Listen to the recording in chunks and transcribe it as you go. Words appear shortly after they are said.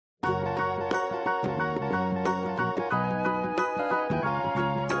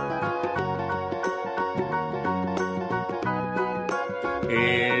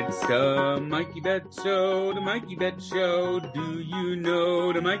It's the MikeyBets Show, the MikeyBets Show. Do you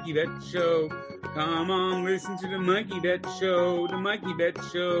know the MikeyBets Show? Come on, listen to the MikeyBets Show, the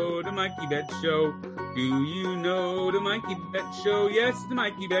MikeyBets Show, the MikeyBets Show. Do you know the MikeyBets Show? Yes, the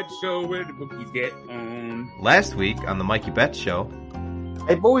MikeyBets Show, where the bookies get owned. Last week on the MikeyBets Show,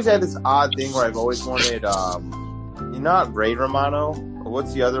 I've always had this odd thing where I've always wanted, not Ray Romano.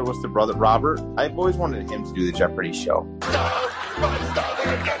 What's the brother? Robert. I've always wanted him to do the Jeopardy show.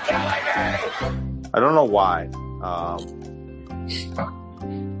 I don't know why.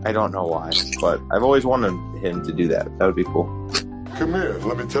 I don't know why, but I've always wanted him to do that. That would be cool. Come here,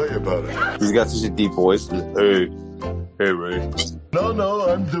 let me tell you about it. He's got such a deep voice. Hey, Ray. No,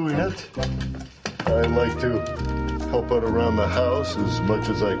 I'm doing it. I like to help out around the house as much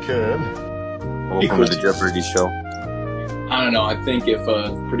as I can. Welcome to the Jeopardy show. I don't know. I think if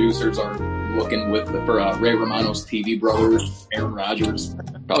producers are looking for Ray Romano's TV brothers, Aaron Rodgers,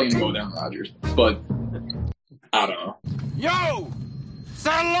 probably gonna go with Aaron Rodgers. But I don't know. Yo,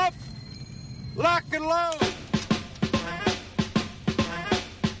 saddle up, lock and load.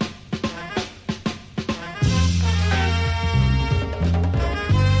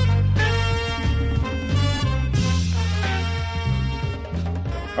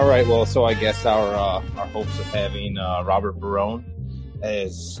 All right, well, so I guess our hopes of having Robert Barone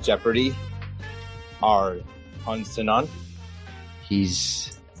as Jeopardy are hunts to none.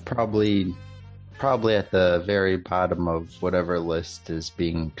 He's probably at the very bottom of whatever list is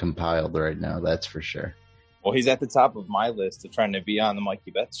being compiled right now. That's for sure. Well, he's at the top of my list of trying to be on the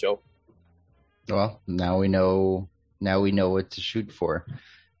MikeyBets Show. Well, now we know what to shoot for.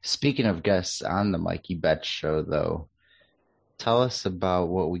 Speaking of guests on the MikeyBets Show, though, tell us about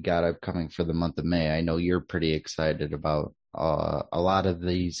what we got upcoming for the month of May. I know you're pretty excited about a lot of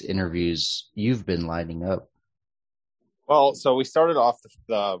these interviews you've been lining up. Well, so we started off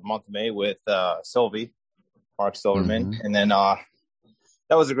the month of May with Sylvie, Mark Silverman, and then that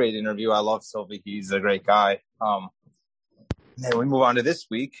was a great interview. I love Sylvie. He's a great guy. Then we move on to this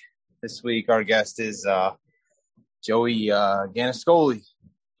week. This week, our guest is Joey Gannascoli.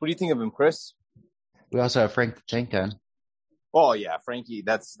 What do you think of him, Chris? We also have Frank the Tank on. Oh, yeah, Frankie,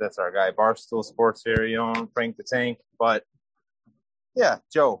 that's our guy. Barstool Sports' very own Frank the Tank. But, yeah,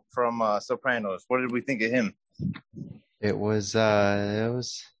 Joe from Sopranos. What did we think of him? It was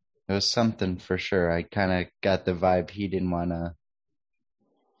something for sure. I kind of got the vibe he didn't want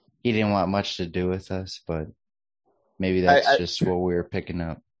much to do with us, but maybe that's just what we were picking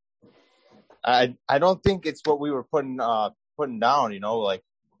up. I don't think it's what we were putting down,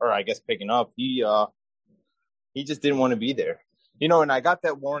 or I guess picking up. He just didn't want to be there. And I got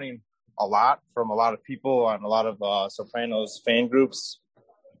that warning a lot from a lot of people on a lot of Sopranos fan groups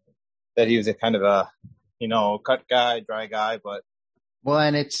that he was a kind of a, cut guy, dry guy, but. Well,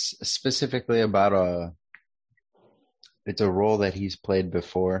 and it's specifically about it's a role that he's played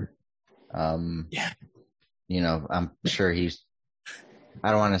before. Yeah. I'm sure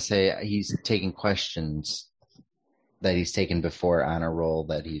I don't want to say he's taking questions that he's taken before on a role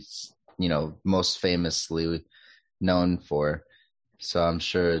that he's, most famously known for. So I'm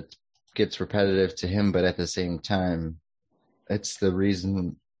sure it gets repetitive to him, but at the same time, it's the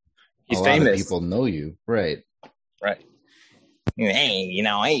reason he's a famous. Lot of people know you. Right. Right.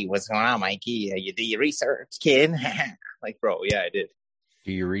 Hey, what's going on, Mikey? You do your research, kid. Like, bro, yeah, I did.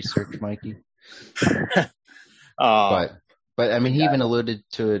 Do your research, Mikey? But I mean, he even alluded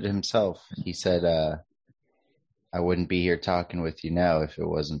to it himself. He said, I wouldn't be here talking with you now if it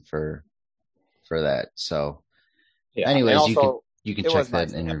wasn't for that. So, yeah. Anyways, Also, you can check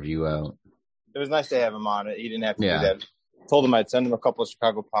that interview out. It was nice to have him on it. He didn't have to do that. Told him I'd send him a couple of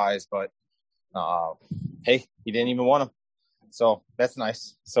Chicago pies, but hey, he didn't even want them. So that's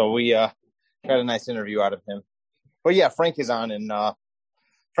nice. So we got a nice interview out of him. But yeah, Frank is on, and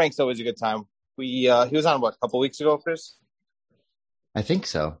Frank's always a good time. He was on a couple weeks ago, Chris? I think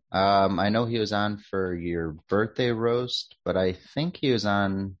so. I know he was on for your birthday roast, but I think he was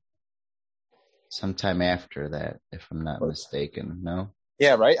on sometime after that, if I'm not mistaken. No?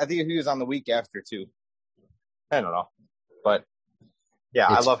 Yeah, right? I think he was on the week after, too. I don't know. But, yeah,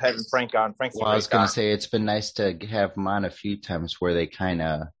 I love having Frank on. Frank's I was going to say, it's been nice to have him on a few times where they kind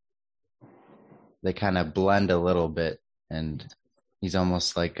of blend a little bit, and he's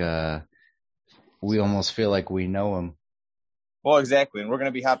almost like we almost feel like we know him. Well, exactly. And we're going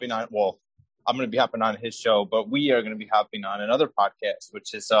to be hopping on. Well, I'm going to be hopping on his show, but we are going to be hopping on another podcast,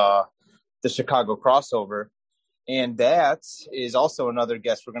 which is the Chicago Crossover. And that is also another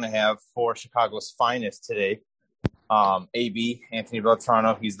guest we're going to have for Chicago's Finest today. AB, Anthony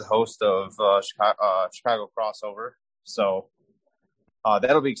Beltrano. He's the host of Chicago Crossover. So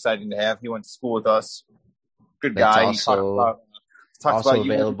That'll be exciting to have. He went to school with us. Good That's guy. also Talks about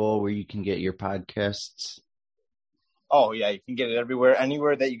you. available where you can get your podcasts. Oh, yeah, you can get it everywhere.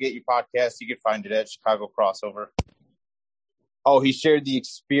 Anywhere that you get your podcast, you can find it at Chicago Crossover. Oh, he shared the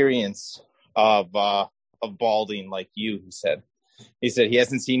experience of balding like you, he said. He said he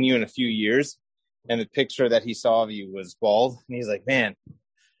hasn't seen you in a few years, and the picture that he saw of you was bald. And he's like, man,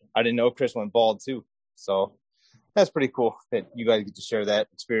 I didn't know Chris went bald too. So that's pretty cool that you guys get to share that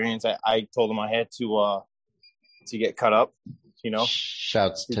experience. I told him I had to get cut up, you know.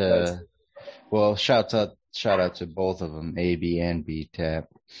 Shout out to both of them, AB and B-Tap.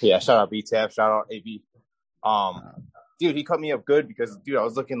 Yeah, shout out B-Tap, shout out AB. Dude, he cut me up good because, dude, I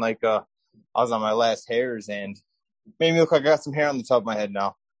was looking like I was on my last hairs and made me look like I got some hair on the top of my head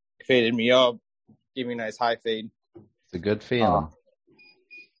now. Faded me up, gave me a nice high fade. It's a good feeling.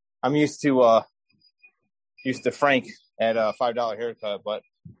 I'm used to Frank at a $5 haircut, but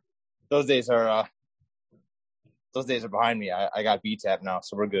those days are behind me. I got B-Tap now,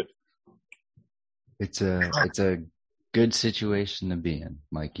 so we're good. It's a good situation to be in,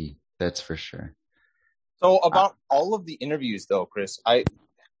 Mikey. That's for sure. So about all of the interviews, though, Chris, I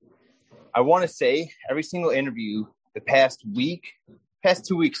want to say every single interview the past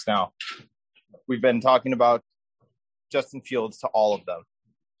 2 weeks now, we've been talking about Justin Fields to all of them.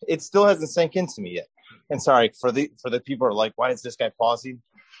 It still hasn't sank into me yet. And sorry for the people who are like, why is this guy pausing?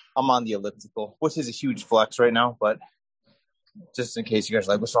 I'm on the elliptical, which is a huge flex right now, but just in case you guys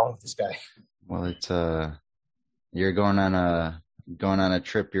are like, what's wrong with this guy? Well, it's you're going on a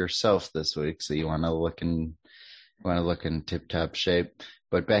trip yourself this week, so you want to look in tip-top shape.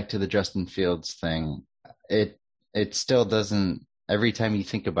 But back to the Justin Fields thing, it still doesn't. Every time you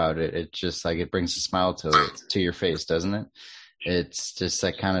think about it, it's just like it brings a smile to your face, doesn't it? It's just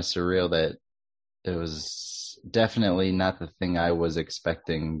like kind of surreal that it was definitely not the thing I was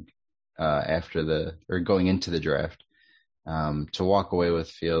expecting going into the draft. To walk away with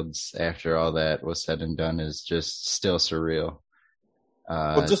Fields after all that was said and done is just still surreal.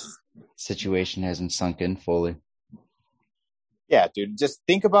 Situation hasn't sunk in fully. Yeah, dude, just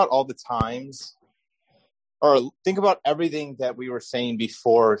think about all the times, or think about everything that we were saying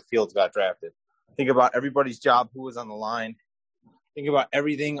before Fields got drafted. Think about everybody's job, who was on the line. Think about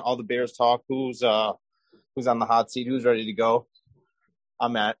everything, all the Bears talk, who's on the hot seat, who's ready to go.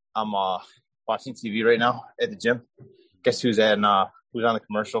 I'm watching TV right now at the gym. Guess who's on the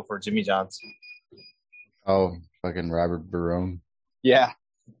commercial for Jimmy John's? Oh, fucking Robert Barone. Yeah.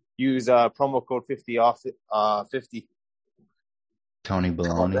 Use promo code 50 off 50. Tony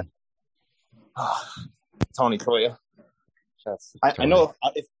Baloney. Tony Toya. I know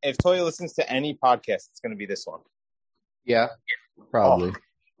if Toya listens to any podcast, it's going to be this one. Yeah, probably.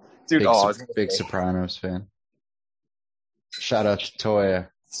 Dude, big Sopranos fan. Shout out to Toya.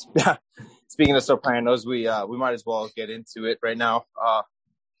 Speaking of Sopranos, we might as well get into it right now.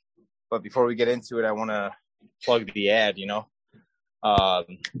 But before we get into it, I want to plug the ad, you know. A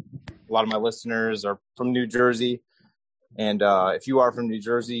lot of my listeners are from New Jersey. And if you are from New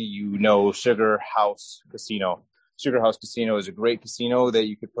Jersey, you know Sugar House Casino. Sugar House Casino is a great casino that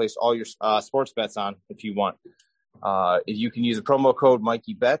you could place all your sports bets on if you want. If you can use a promo code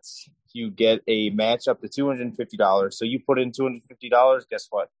MikeyBets, you get a match up to $250. So you put in $250, guess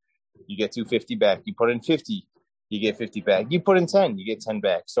what? You get $250 back. You put in $50, you get $50 back. You put in $10, you get $10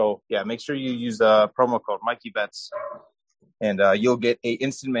 back. So yeah, make sure you use the promo code MikeyBets, and you'll get a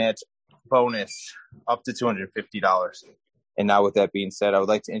instant match bonus up to $250. And now, with that being said, I would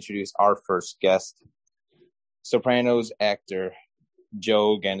like to introduce our first guest, Sopranos actor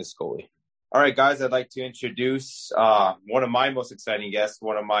Joe Gannascoli. All right, guys, I'd like to introduce one of my most exciting guests,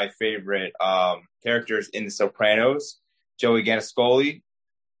 one of my favorite characters in The Sopranos, Joey Gannascoli.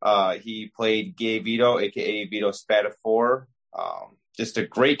 He played Gay Vito, a.k.a. Vito Spatafore. Just a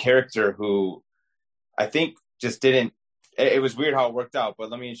great character who I think just didn't – it was weird how it worked out, but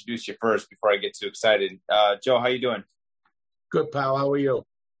let me introduce you first before I get too excited. Joe, how you doing? Good, pal. How are you?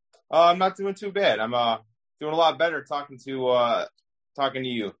 I'm not doing too bad. I'm doing a lot better talking to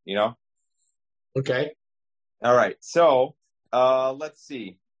you, you know? Okay. All right. So let's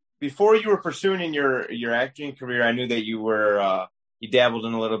see. Before you were pursuing your acting career, I knew that you dabbled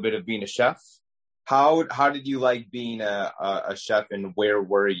in a little bit of being a chef. How did you like being a chef, and where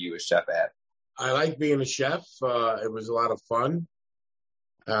were you a chef at? I like being a chef. It was a lot of fun.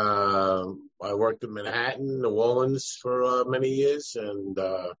 I worked in Manhattan, New Orleans for many years, and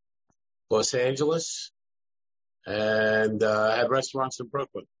Los Angeles, and had restaurants in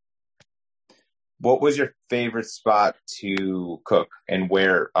Brooklyn. What was your favorite spot to cook, and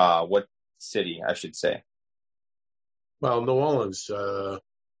where? What city, I should say? Well, New Orleans. I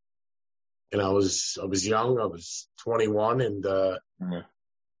was young. I was 21, and it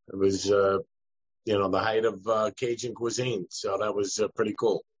was the height of Cajun cuisine. So that was pretty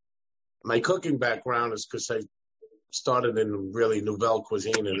cool. My cooking background is because I started in really Nouvelle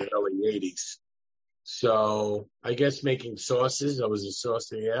cuisine in the early 80s. So I guess making sauces. I was a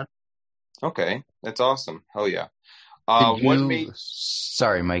saucer, yeah. Okay, that's awesome. Hell yeah.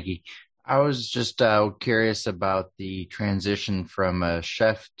 Sorry, Mikey. I was just curious about the transition from a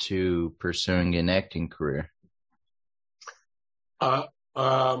chef to pursuing an acting career.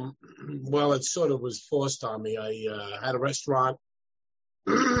 Well, it sort of was forced on me. I had a restaurant.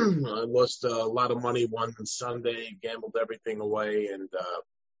 I lost a lot of money one Sunday, gambled everything away, and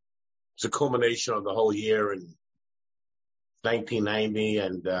it's a culmination of the whole year in 1990,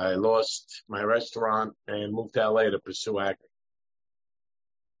 and I lost my restaurant and moved to LA to pursue acting.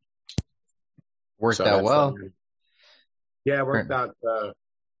 Worked out well. Yeah, it worked out. One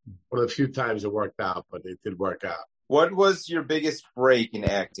of the few times it worked out, but it did work out. What was your biggest break in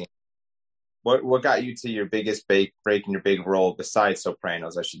acting? What got you to your biggest break in your big role besides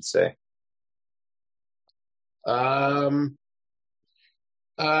Sopranos, I should say? Meeting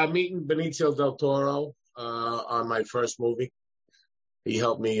Benicio del Toro on my first movie. He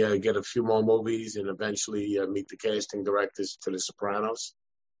helped me get a few more movies and eventually meet the casting directors for The Sopranos.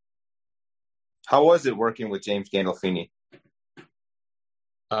 How was it working with James Gandolfini?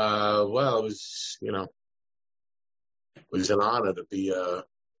 Well, it was, it was an honor to be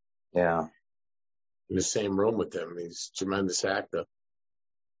in the same room with him. He's a tremendous actor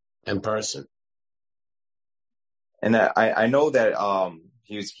and person. And I know that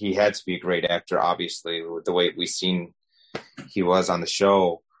he had to be a great actor, obviously, with the way we've seen he was on the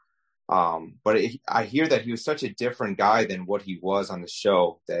show. But I hear that he was such a different guy than what he was on the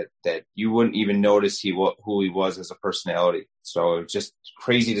show that you wouldn't even notice who he was as a personality. So it's just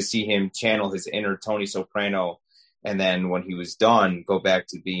crazy to see him channel his inner Tony Soprano, and then when he was done, go back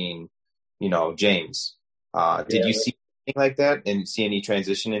to being, James. Did you see anything like that and see any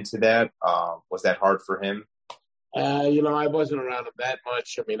transition into that? Was that hard for him? I wasn't around him that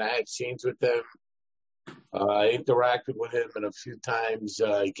much. I mean, I had scenes with him. I interacted with him a few times.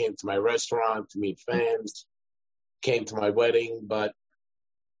 He came to my restaurant to meet fans, came to my wedding, but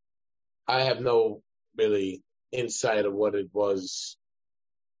I have no really insight of what it was,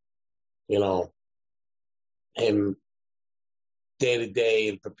 him day to day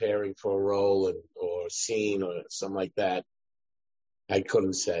and preparing for a role or scene or something like that. I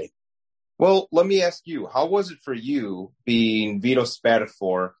couldn't say. Well, let me ask you, how was it for you being Vito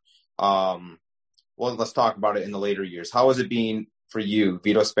Spatafor? Well, let's talk about it in the later years. How was it being for you,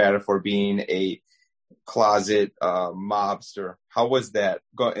 Vito Spatafor, being a closet mobster? How was that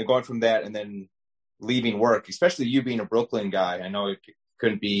going from that and then leaving work, especially you being a Brooklyn guy? I know it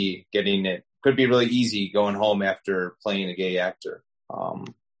could be really easy going home after playing a gay actor. What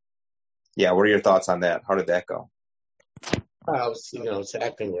are your thoughts on that? How did that go? Well, it's an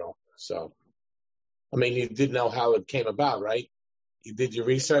acting role. So, I mean, you did know how it came about, right? You did your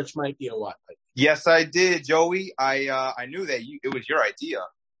research, Mikey, or what? Yes, I did, Joey. I knew that it was your idea.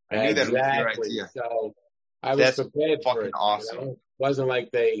 I knew that it was your idea. So I was prepared for it. Awesome. It wasn't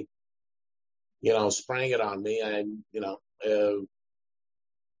like they, sprang it on me. And,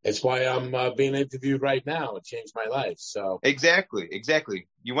 it's why I'm being interviewed right now. It changed my life. So exactly.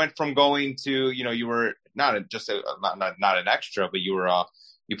 You went from going to, you were not not an extra, but you were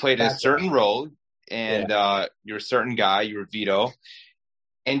you played a certain role, and you're a certain guy. You were Vito,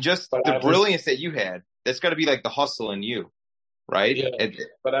 and just the brilliance that you had. That's got to be like the hustle in you, right? Yeah,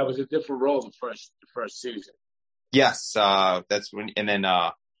 but I was a different role the first season. Yes, that's when, and then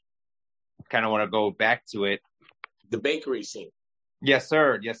kind of want to go back to it. The bakery scene. Yes,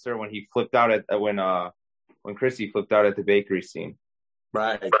 sir. When he flipped out when Chrissy flipped out at the bakery scene.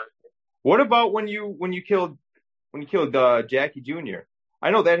 Right. What about when you killed Jackie Jr.? I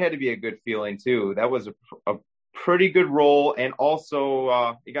know that had to be a good feeling too. That was a pretty good role, and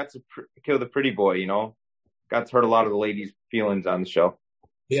also you got to kill the pretty boy. Got to hurt a lot of the ladies' feelings on the show.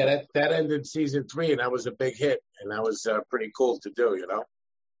 Yeah, that ended season 3, and that was a big hit, and that was pretty cool to do.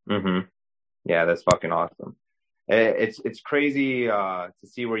 Mm-hmm. Yeah, that's fucking awesome. It's crazy to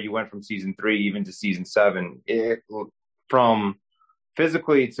see where you went from season 3 even to season 7. From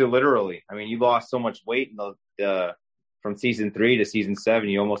physically to literally. I mean, you lost so much weight from season 3 to season 7.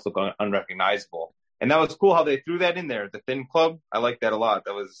 You almost look unrecognizable. And that was cool how they threw that in there. The Thin Club, I like that a lot.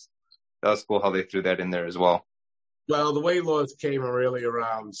 That was cool how they threw that in there as well. Well, the weight loss came really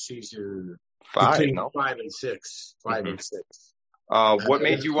around season 5, between no? 5 and 6. 5 and 6. What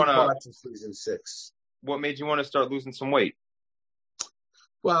made you want to? Season 6. what made you want to start losing some weight?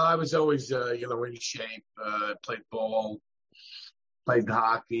 Well, I was always, in shape. Played ball, played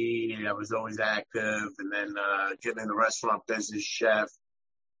hockey. I was always active. And then getting in the restaurant business, chef.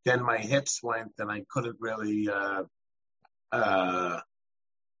 Then my hips went, and I couldn't really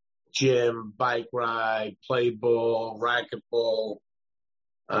gym, bike ride, play ball, racquetball.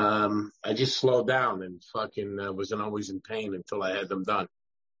 I just slowed down and fucking wasn't always in pain until I had them done.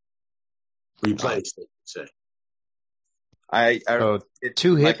 Replaced, I should say.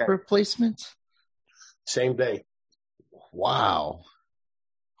 Two hip replacements? Same day. Wow.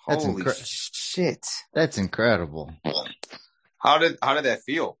 Holy shit. That's incredible. How did that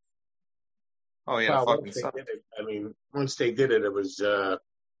feel? Oh, yeah. Well, once they did it, it was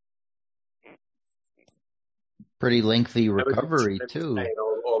pretty lengthy recovery too.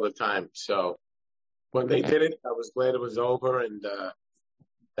 All the time. So when they did it, I was glad it was over, and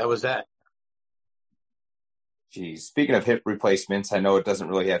that was that. Geez, speaking of hip replacements, I know it doesn't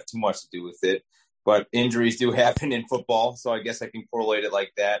really have too much to do with it, but injuries do happen in football, so I guess I can correlate it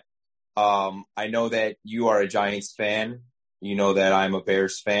like that. I know that you are a Giants fan. You know that I'm a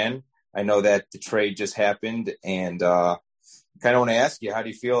Bears fan. I know that the trade just happened, and kind of want to ask you, how do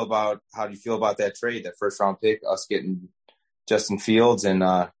you feel about that trade, that first round pick, us getting Justin Fields, and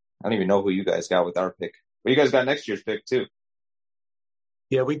I don't even know who you guys got with our pick. But you guys got next year's pick too.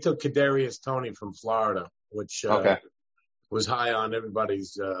 Yeah, we took Kadarius Toney from Florida, which was high on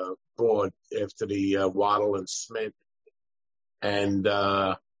everybody's board after the Waddle and Smith. And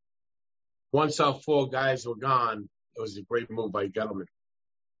once our 4 guys were gone, it was a great move by Gettleman.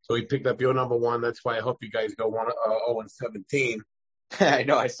 So he picked up your number 1. That's why I hope you guys go 0-17. I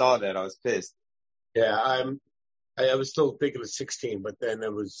know, I saw that. I was pissed. Yeah, I was still thinking of 16, but then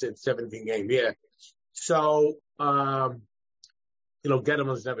it was 17 games. Yeah. So,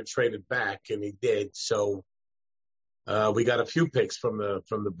 Gettleman's never traded back, and he did. So we got a few picks from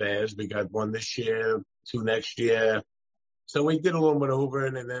the Bears. We got 1 this year, 2 next year. So we did a little maneuver,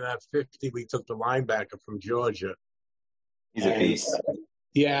 and then at 50, we took the linebacker from Georgia. He's a beast.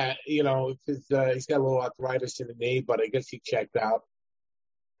 Yeah, he's got a little arthritis in the knee, but I guess he checked out.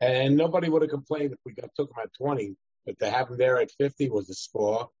 And nobody would have complained if we took him at 20, but to have him there at 50 was a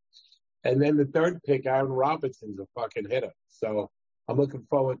score. And then the third pick, Aaron Robinson's a fucking hitter. So I'm looking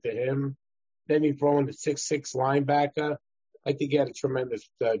forward to him. Then you throw in the 6'6" linebacker. I think he had a tremendous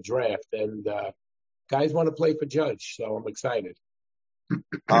draft. And guys want to play for Judge, so I'm excited.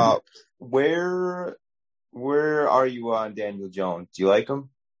 Where are you on Daniel Jones? Do you like him?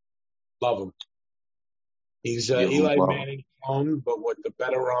 Love him. He's Eli Manning clone, but with the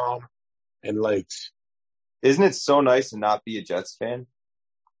better arm and legs. Isn't it so nice to not be a Jets fan?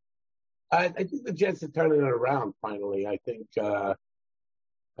 I think the Jets are turning it around finally. I think, I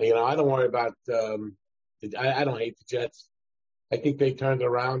don't worry about I don't hate the Jets. I think they turned it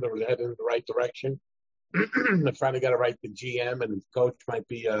around. They're heading in the right direction. They finally got to write the GM, and the coach might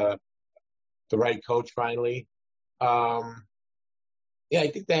be the right coach finally. I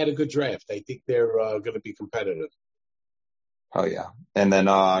think they had a good draft. I think they're going to be competitive. Oh, yeah. And then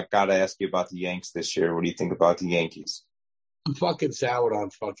I got to ask you about the Yanks this year. What do you think about the Yankees? I'm fucking soured on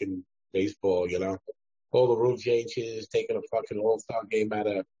fucking baseball, All the rule changes, taking a fucking all-star game out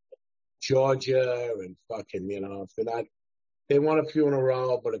of Georgia and fucking, if they're not, they won a few in a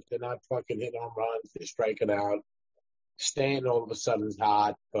row, but if they're not fucking hitting home runs, they're striking out. Stanton all of a sudden is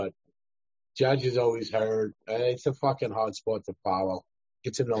hot, but Judge is always hurt. It's a fucking hard sport to follow.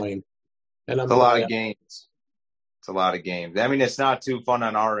 It's annoying. And it's a lot of games. It's a lot of games. I mean, it's not too fun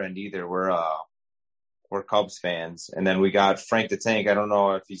on our end either. We're Cubs fans. And then we got Frank the Tank. I don't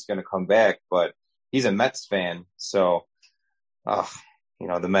know if he's going to come back, but he's a Mets fan. So, the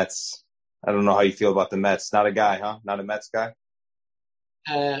Mets, I don't know how you feel about the Mets. Not a guy, huh? Not a Mets guy?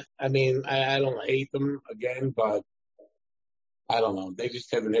 I don't hate them again, but I don't know. They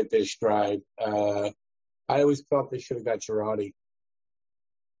just haven't hit their stride. I always thought they should have got Girardi.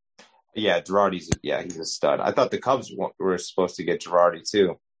 Yeah, he's a stud. I thought the Cubs were supposed to get Girardi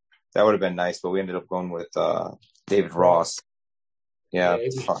too. That would have been nice, but we ended up going with David Ross. Yeah,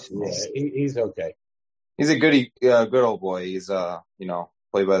 he's okay. He's a good old boy. He's play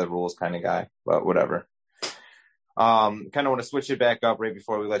by the rules kind of guy, but whatever. Kind of want to switch it back up right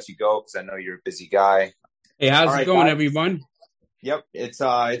before we let you go because I know you're a busy guy. Hey, how's it going, everyone? Yep,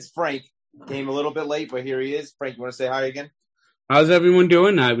 it's Frank. Came a little bit late, but here he is. Frank, you want to say hi again? How's everyone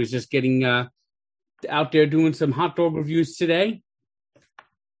doing? I was just getting out there doing some hot dog reviews today.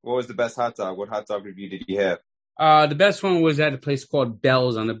 What was the best hot dog? What hot dog review did you have? The best one was at a place called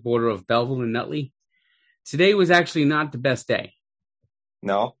Bell's on the border of Belleville and Nutley. Today was actually not the best day.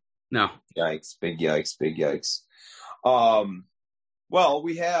 No? No. Yikes! Big yikes! Well,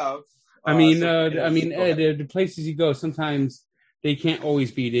 we have. The places you go, sometimes they can't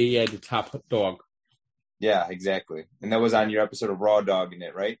always be the top dog. Yeah, exactly. And that was on your episode of Raw Dog in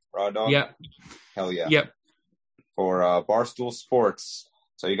it, right? Raw Dog? Yep. Hell yeah. Yep. For Barstool Sports.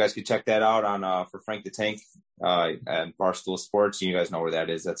 So you guys can check that out on for Frank the Tank and Barstool Sports. You guys know where that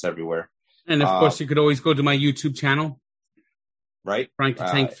is. That's everywhere. And, of course, you could always go to my YouTube channel. Right? Frank the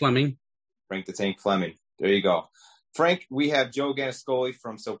Tank Fleming. Frank the Tank Fleming. There you go. Frank, we have Joe Gannascoli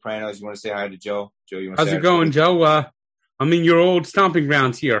from Sopranos. You want to say hi to Joe? Joe, you want to How's it going, Joe? I'm in your old stomping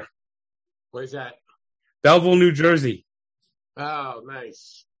grounds here. Where's that? Belleville, New Jersey. Oh,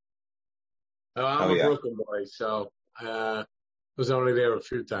 nice. Oh, I'm a Brooklyn boy, so was only there a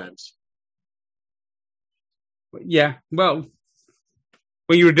few times. Yeah, well,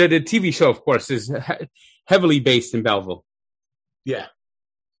 when you were the TV show, of course, is heavily based in Belleville. Yeah.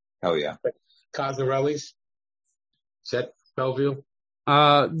 Hell yeah. Cosarelli's? Is that Bellevue?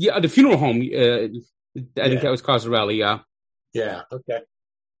 Yeah, the funeral home. I think that was Cosarelli. Yeah. Okay.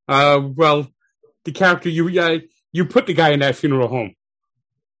 Well, the character you put the guy in that funeral home.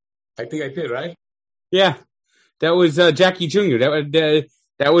 I think I did, right? Yeah, that was Jackie Jr. That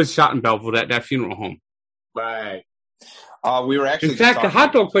was shot in Belleville. That funeral home. Right. We were actually. In fact, the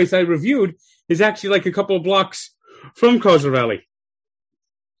hot dog place I reviewed is actually like a couple of blocks from Cosarelli.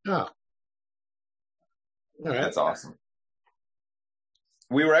 Oh. All right. That's awesome.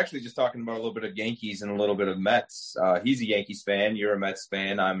 We were actually just talking about a little bit of Yankees and a little bit of Mets. He's a Yankees fan. You're a Mets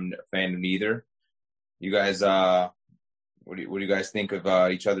fan. I'm a fan of neither. You guys, what do you guys think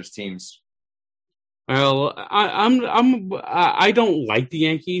of each other's teams? Well, I don't like the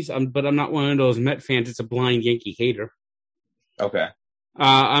Yankees, but I'm not one of those Met fans that's a blind Yankee hater. Okay.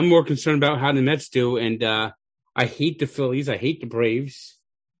 I'm more concerned about how the Mets do, and I hate the Phillies. I hate the Braves.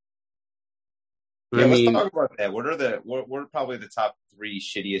 Yeah, let's talk about that. What are probably the top 3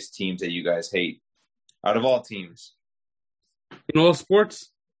 shittiest teams that you guys hate out of all teams? In all sports?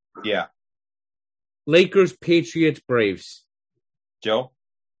 Yeah. Lakers, Patriots, Braves. Joe?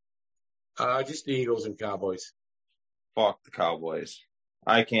 Just the Eagles and Cowboys. Fuck the Cowboys.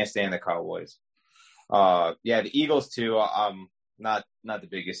 I can't stand the Cowboys. Yeah, the Eagles too. I'm not the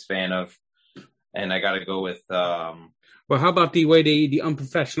biggest fan of, and I got to go with. Well, how about the way the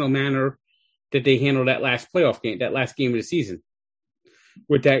unprofessional manner that they handled that last playoff game, that last game of the season,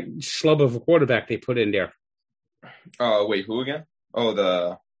 with that schlub of a quarterback they put in there? Wait, who again? Oh,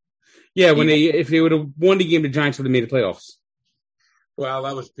 Eagles. If they would have won the game, the Giants would have made the playoffs. Well,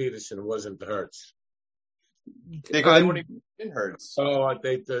 that was Peterson. It wasn't the Hurts. They wouldn't even been Hurts. Oh,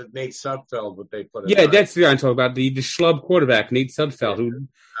 the Nate Sudfeld, what they put in. Yeah, that's the guy I'm talking about. The schlub quarterback, Nate Sudfeld. Who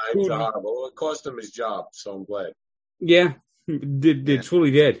horrible. It cost him his job, so I'm glad. Yeah, it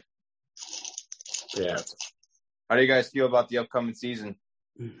truly did. Yeah. How do you guys feel about the upcoming season?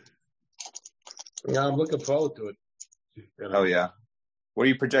 Yeah, I'm looking forward to it. Oh, yeah. What do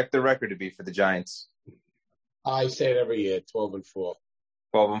you project the record to be for the Giants? I say it every year, 12-4.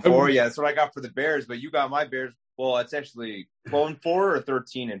 12-4, yeah, that's what I got for the Bears. But you got my Bears. Well, it's actually 12-4 or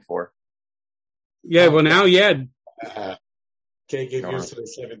 13-4. Yeah, well now, yeah. Can't get used to the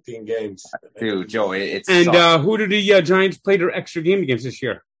 17 games, dude. Joe, it's and who did the Giants play their extra game against this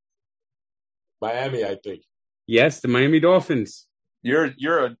year? Miami, I think. Yes, the Miami Dolphins. You're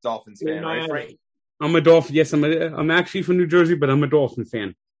a Dolphins fan, right, Frank? I'm a Dolphin. Yes, I'm actually from New Jersey, but I'm a Dolphin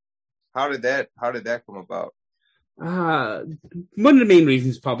fan. How did that come about? One of the main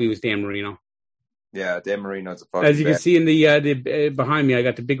reasons probably was Dan Marino. Yeah, Dan Marino's a fucking. As you can see in the behind me, I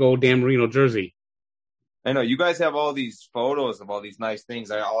got the big old Dan Marino jersey. I know you guys have all these photos of all these nice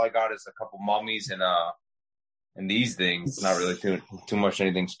things. All I got is a couple mummies and these things. Not really too much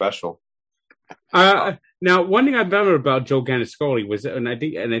anything special. Now, one thing I remember about Joe Gannascoli was, and I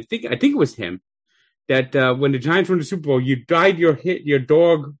think it was him, that when the Giants won the Super Bowl, you dyed your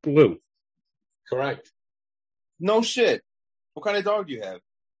dog blue. Correct. No shit. What kind of dog do you have?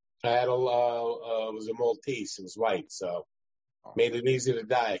 I had it was a Maltese. It was white, so made it easy to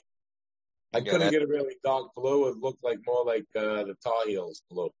dye. I couldn't get it really dark blue. It looked like more like the Tar Heels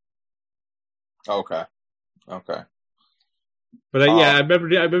blue. Okay. But I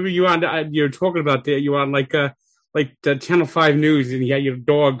remember you on. You're talking about you were on like the Channel 5 News, and you had your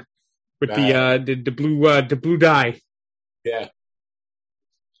dog with the blue dye. Yeah.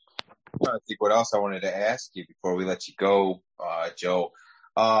 I think what else I wanted to ask you before we let you go, Joe.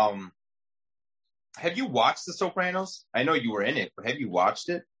 Have you watched The Sopranos? I know you were in it, but have you watched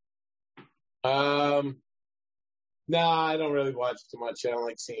it? No, I don't really watch too much. I don't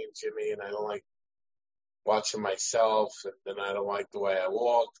like seeing Jimmy, and I don't like watching myself, and then I don't like the way I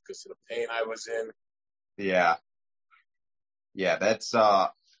walked because of the pain I was in. Yeah. Yeah, that's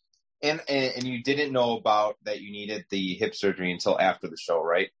and you didn't know about that you needed the hip surgery until after the show,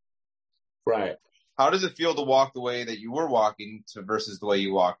 right? Right. How does it feel to walk the way that you were walking to versus the way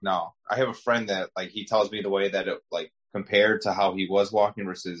you walk now? I have a friend that he tells me the way that it compared to how he was walking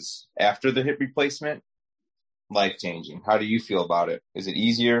versus after the hip replacement, life changing. How do you feel about it? Is it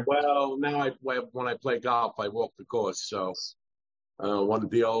easier? Well, now when I play golf, I walk the course. So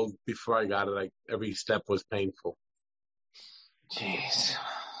before I got it, every step was painful. Jeez,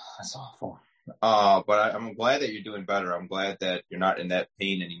 that's awful. But I'm glad that you're doing better. I'm glad that you're not in that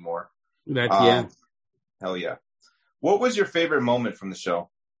pain anymore. Yeah. Hell yeah. What was your favorite moment from the show?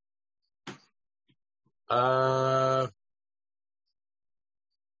 I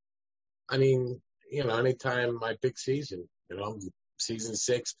mean, anytime my big season, season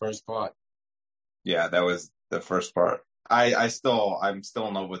 6, first part. Yeah, that was the first part. I'm still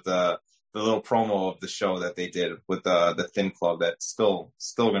in love with the little promo of the show that they did with the Thin Club. That's still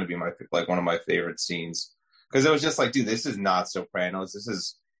going to be one of my favorite scenes, because it was just dude, this is not Sopranos. This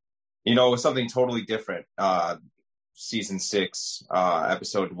is, it was something totally different. Season 6,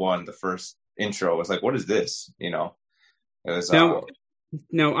 episode 1, the first intro was what is this? It was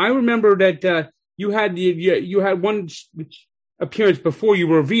now I remember that you had one appearance before you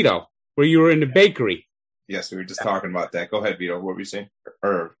were Vito, where you were in the bakery. Yes, we were just talking about that. Go ahead, Vito. What were you saying?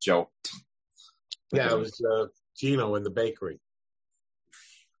 Or Joe? Yeah, it was Gino in the bakery.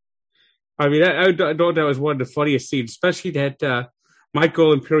 I mean, I thought that was one of the funniest scenes, especially that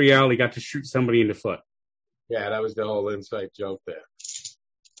Michael Imperiale got to shoot somebody in the foot. Yeah, that was the whole inside joke there.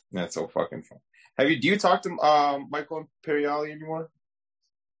 That's so fucking fun. Do you talk to Michael Imperiale anymore?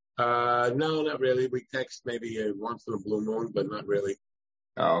 No, not really. We text maybe once in a blue moon, but not really.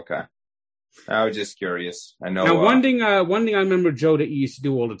 Oh, okay. I was just curious. I know. Now, one thing I remember, Joe, that you used to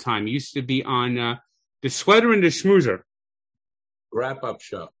do all the time. You used to be on the Sweater and the Schmoozer wrap-up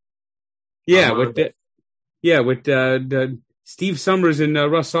show. Yeah, with the Steve Summers and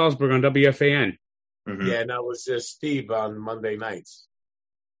Russ Salzberg on WFAN. Mm-hmm. Yeah, that was Steve on Monday nights.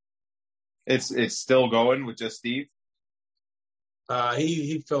 It's still going with just Steve?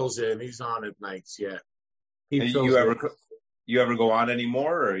 He fills in. He's on at nights, yeah. You ever go on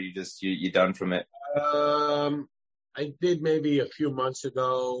anymore, or you just you done from it? I did maybe a few months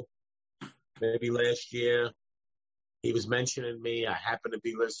ago, maybe last year. He was mentioning me. I happened to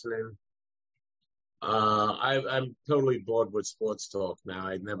be listening. I'm totally bored with sports talk now.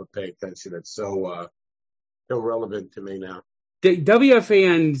 I never pay attention. It's so irrelevant to me now. The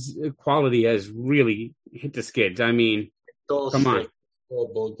WFAN's quality has really hit the skids. I mean, come on.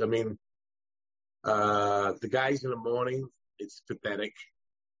 I mean, the guys in the morning, it's pathetic.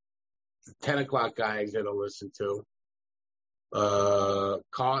 The 10 o'clock guys that I listen to,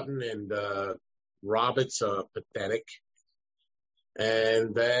 Carton and Roberts are pathetic.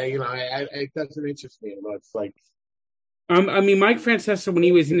 And, it doesn't interest me. It's I mean, Mike Francesa, when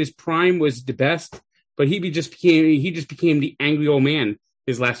he was in his prime, was the best, but he just became the angry old man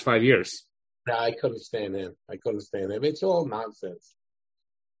his last 5 years. No, I couldn't stand him. It's all nonsense.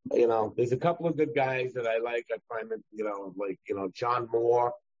 There's a couple of good guys that I like. I find that, John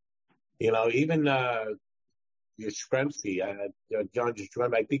Moore, even Yastrzemski, John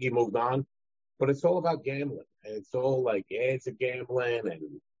Yastrzemski, I think he moved on. But it's all about gambling. And it's all ads of gambling.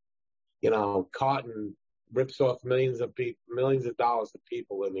 And, Carton rips off millions of dollars to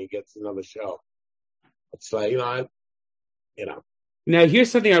people and he gets another show. It's Now,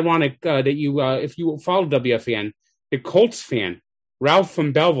 here's something ironic that you, if you follow WFAN, the Colts fan, Ralph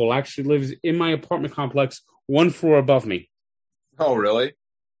from Belleville, actually lives in my apartment complex, one floor above me. Oh, really?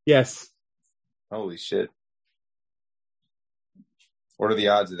 Yes. Holy shit. What are the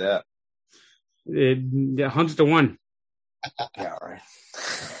odds of that? 100 to 1. Yeah, right.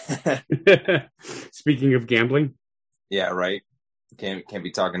 Speaking of gambling. Yeah, right. Can't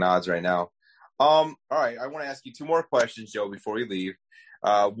be talking odds right now. All right, I want to ask you 2 more questions, Joe, before we leave.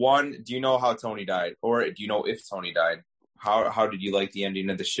 One, do you know how Tony died? Or do you know if Tony died? How did you like the ending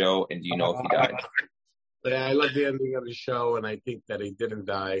of the show? And do you know if he died? Yeah, I love the ending of the show, and I think that he didn't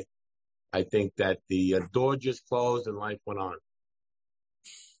die. I think that the door just closed and life went on.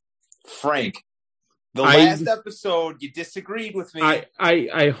 Frank, last episode, you disagreed with me.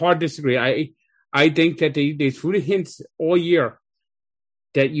 I hard disagree. I think that they threw the hints all year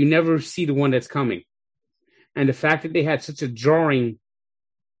that you never see the one that's coming. And the fact that they had such a jarring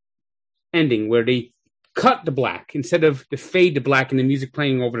ending where they cut the black instead of the fade to black and the music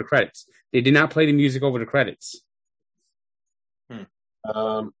playing over the credits. They did not play the music over the credits. You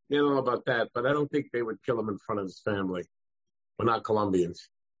don't know about that, but I don't think they would kill him in front of his family. We're not Colombians.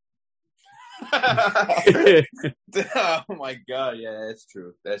 Oh my God! Yeah, that's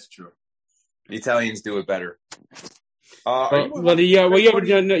true. That's true. The Italians do it better. The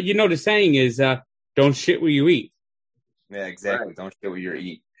saying is, "Don't shit where you eat." Yeah, exactly. Right. Don't shit where you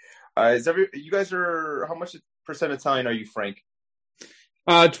eat. You guys are how much percent Italian are you, Frank?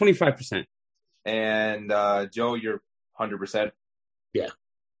 25%. And Joe, you're 100%. Yeah.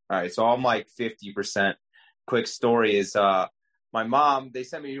 All right, so I'm like 50%. Quick story is my mom, they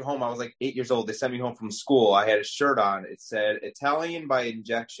sent me home. I was like 8 years old. They sent me home from school. I had a shirt on. It said Italian by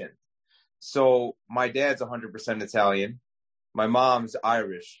injection. So my dad's 100% Italian. My mom's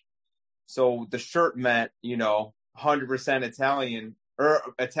Irish. So the shirt meant, 100% Italian or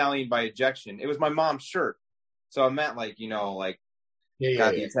Italian by injection. It was my mom's shirt. So it meant like,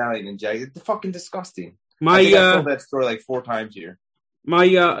 got the Italian injection. It's fucking disgusting. I told that story like 4 times here. My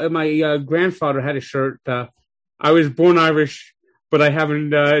grandfather had a shirt. I was born Irish, but I have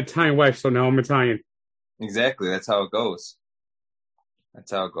an Italian wife, so now I'm Italian. Exactly. That's how it goes.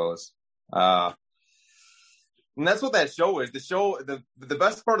 And that's what that show is. The show, the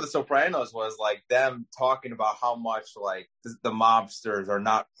best part of The Sopranos was like them talking about how much like the mobsters are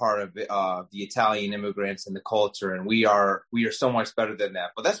not part of the Italian immigrants and the culture, and we are so much better than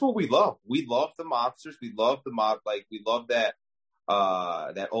that. But that's what we love. We love the mobsters. We love the mob. Like we love that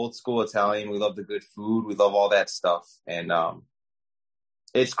old school Italian. We love the good food. We love all that stuff. And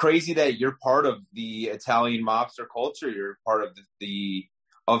it's crazy that you're part of the Italian mobster culture. You're part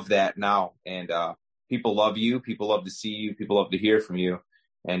of that now, and people love you. People love to see you. People love to hear from you.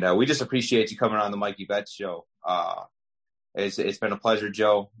 And we just appreciate you coming on the MikeyBets Show. It's been a pleasure,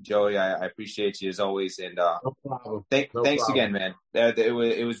 Joe. Joey, I appreciate you as always. And no problem. Thanks again, man.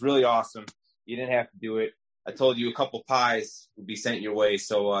 It was really awesome. You didn't have to do it. I told you a couple pies would be sent your way.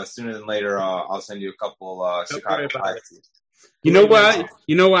 So sooner than later, I'll send you a couple Chicago pies. You know what?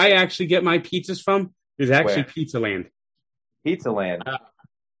 You know where I actually get my pizzas from? It's actually Pizza Land. Pizza Land.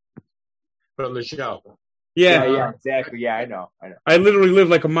 From the show. Yeah, exactly. Yeah, I know. I literally live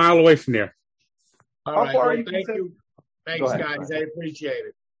like a mile away from there. All right. Well, thank you. Thanks, guys. I appreciate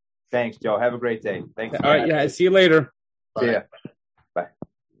it. Thanks, Joe. Have a great day. Thanks. All right. Yeah. See you later. Bye. See ya. Bye.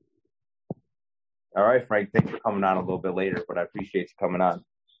 All right, Frank. Thanks for coming on a little bit later, but I appreciate you coming on.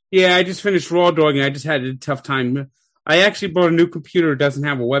 Yeah, I just finished raw dogging. I just had a tough time. I actually bought a new computer. It doesn't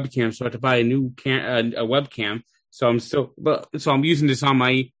have a webcam, so I had to buy a new a webcam. So I'm using this on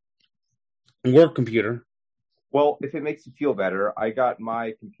my work computer. Well, if it makes you feel better, I got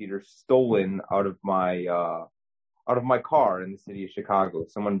my computer stolen out of my car in the city of Chicago.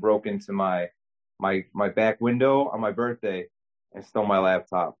 Someone broke into my back window on my birthday and stole my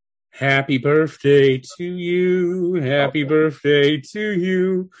laptop. Happy birthday to you. Happy birthday to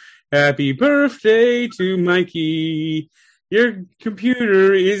you. Happy birthday to Mikey. Your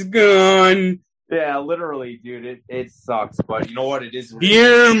computer is gone. Yeah, literally, dude. It sucks, but you know what? It is.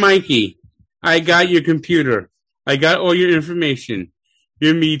 Dear Mikey, I got your computer. I got all your information.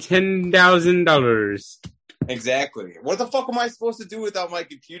 Give me $10,000. Exactly. What the fuck am I supposed to do without my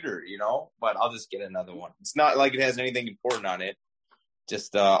computer, But I'll just get another one. It's not like it has anything important on it.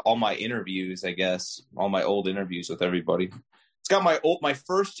 Just all my interviews, I guess. All my old interviews with everybody. It's got my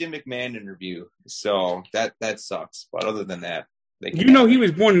first Jim McMahon interview. So that sucks. But other than that. He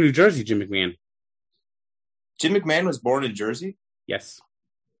was born in New Jersey, Jim McMahon. Jim McMahon was born in Jersey? Yes.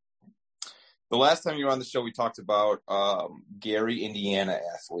 The last time you were on the show, we talked about Gary, Indiana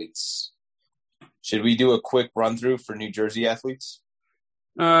athletes. Should we do a quick run-through for New Jersey athletes?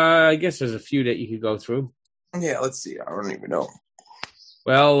 I guess there's a few that you could go through. Yeah, let's see. I don't even know.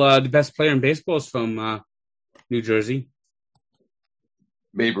 Well, the best player in baseball is from New Jersey.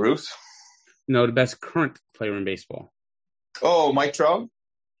 Babe Ruth? No, the best current player in baseball. Oh, Mike Trout?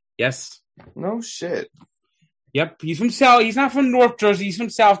 Yes. No shit. Yep, he's from South. He's not from North Jersey. He's from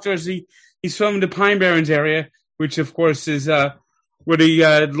South Jersey. He's from the Pine Barrens area, which, of course, is where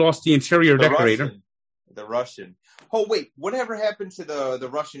they lost the interior decorator. The Russian. Oh, wait. Whatever happened to the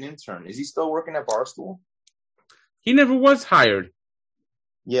Russian intern? Is he still working at Barstool? He never was hired.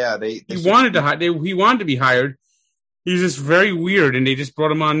 Yeah, he wanted to be hired. He's just very weird, and they just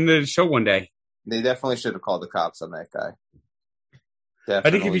brought him on the show one day. They definitely should have called the cops on that guy.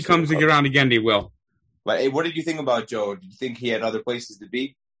 I think if he comes around again, they will. But hey, what did you think about Joe? Did you think he had other places to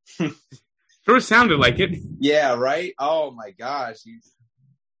be? Sure sounded like it. Yeah, right? Oh, my gosh. He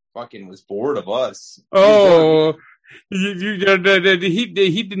fucking was bored of us. Oh, he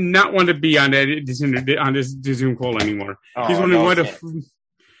did not want to be on this Zoom call anymore. Oh, he's wondering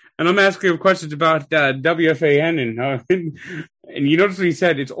and I'm asking him questions about WFAN And you notice what he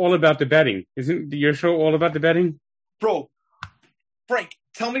said? It's all about the betting. Isn't your show all about the betting? Bro, Frank,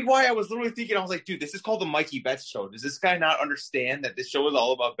 tell me why I was literally thinking, I was like, dude, this is called the MikeyBets Show. Does this guy not understand that this show is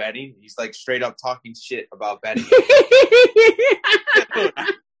all about betting? He's like straight up talking shit about betting.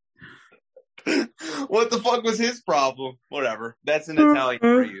 What the fuck was his problem? Whatever. That's an Italian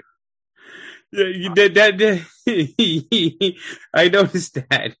for you. Yeah, you did that. I noticed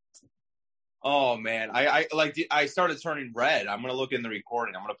that. Oh man, I started turning red. I'm gonna look in the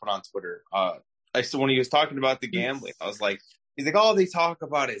recording. I'm gonna put on Twitter. When he was talking about the gambling, I was like, he's like, all they talk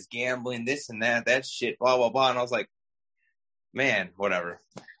about is gambling, this and that shit, blah blah blah. And I was like, man, whatever.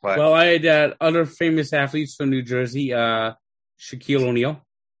 But, well, I had other famous athletes from New Jersey, Shaquille O'Neal.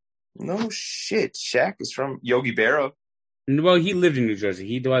 No shit, Shaq is from Yogi Berra. Well, he lived in New Jersey.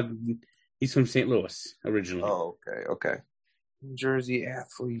 He's from St. Louis originally. Oh, okay. New Jersey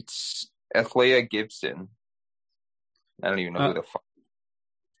athletes. Athlea Gibson. I don't even know who the fuck.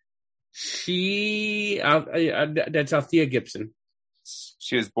 That's Althea Gibson.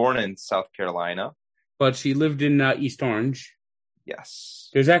 She was born in South Carolina. But she lived in East Orange. Yes.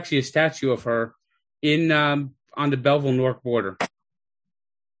 There's actually a statue of her on the Belleville-Newark border.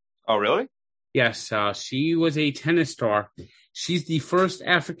 Oh, really? Yes. She was a tennis star. She's the first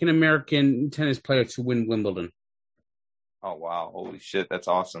African-American tennis player to win Wimbledon. Oh, wow. Holy shit. That's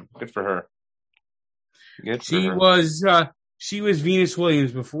awesome. Good for her. She was Venus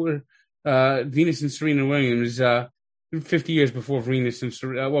Williams before, Venus and Serena Williams, 50 years before Venus and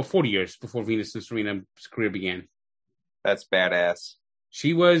Serena, 40 years before Venus and Serena's career began. That's badass.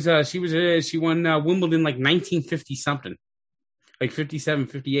 She won Wimbledon like 1950 something, like 57,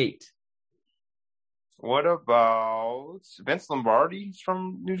 58. What about Vince Lombardi? He's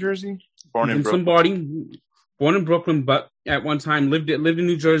from New Jersey? Born in Brooklyn, but at one time lived in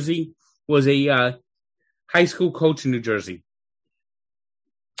New Jersey, was a high school coach in New Jersey.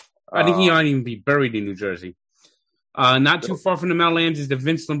 I think he might even be buried in New Jersey. Not too far from the Meadowlands is the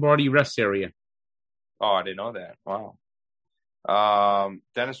Vince Lombardi rest area. Oh, I didn't know that. Wow.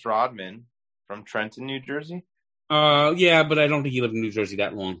 Dennis Rodman from Trenton, New Jersey? Yeah, but I don't think he lived in New Jersey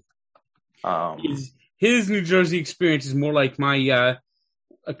that long. His New Jersey experience is more like my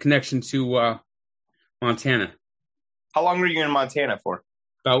a connection to Montana. How long were you in Montana for?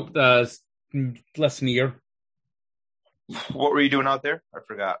 About less than a year. What were you doing out there? I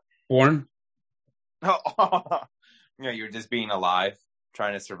forgot. Born. Oh, you were just being alive,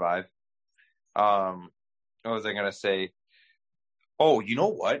 trying to survive. What was I gonna say? Oh, you know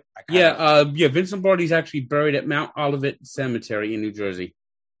what? Vince Lombardi's actually buried at Mount Olivet Cemetery in New Jersey.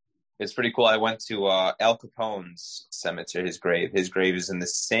 It's pretty cool. I went to Al Capone's cemetery. His grave is in the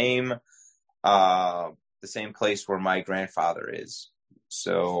same place where my grandfather is.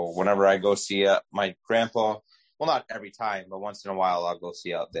 So whenever I go see my grandpa, well, not every time, but once in a while, I'll go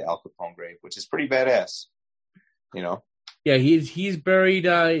see the Al Capone grave, which is pretty badass. You know? Yeah, he's buried.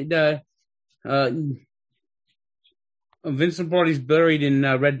 Vince Lombardi's buried in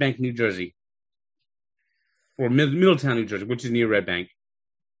Red Bank, New Jersey, or Middletown, New Jersey, which is near Red Bank.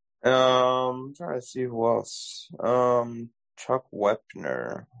 I'm trying to see who else. Chuck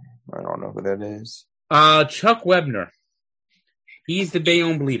Wepner. I don't know who that is. Chuck Webner. He's the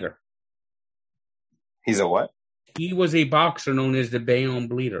Bayonne Bleeder. He's a what? He was a boxer known as the Bayonne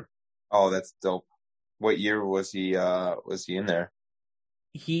Bleeder. Oh, that's dope. What year was he in there?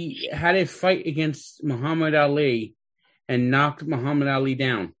 He had a fight against Muhammad Ali and knocked Muhammad Ali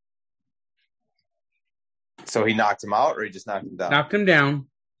down. So he knocked him out, or he just knocked him down? Knocked him down.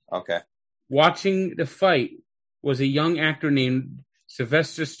 Okay. Watching the fight was a young actor named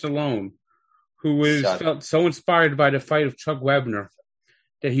Sylvester Stallone, who felt so inspired by the fight of Chuck Webner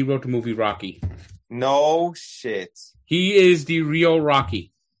that he wrote the movie Rocky. No shit. He is the real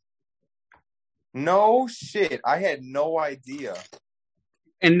Rocky. No shit. I had no idea.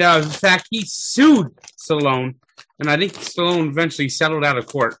 And in fact, he sued Stallone, and I think Stallone eventually settled out of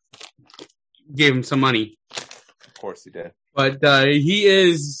court, gave him some money. Of course he did. But he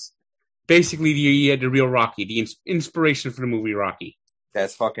is basically the real Rocky, the inspiration for the movie Rocky.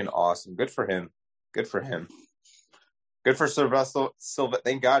 That's fucking awesome. Good for him. Good for Sylvester.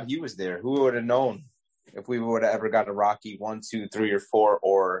 Thank God he was there. Who would have known if we would have ever got a Rocky 1, 2, 3, or 4,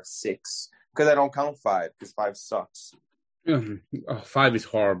 or 6? Because I don't count 5, because 5 sucks. 5 is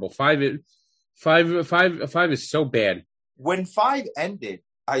horrible. 5 is so bad. When 5 ended,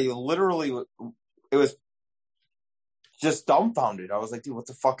 it was just dumbfounded. I was like, dude, what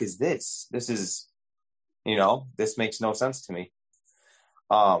the fuck is this? This is, this makes no sense to me.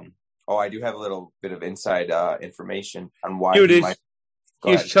 I do have a little bit of inside information on why.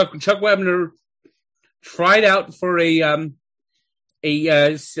 Chuck Webner tried out for a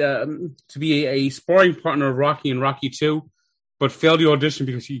to be a sparring partner of Rocky in Rocky 2, but failed the audition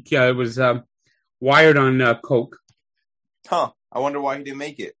because he was wired on coke. Huh. I wonder why he didn't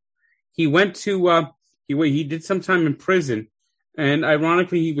make it. He went to he did some time in prison, and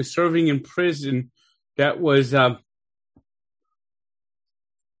ironically, he was serving in prison that was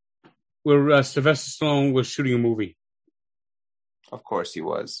where Sylvester Stallone was shooting a movie. Of course he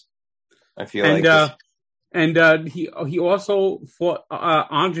was. I feel he also fought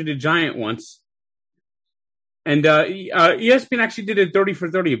Andre the Giant once, and ESPN actually did a 30 for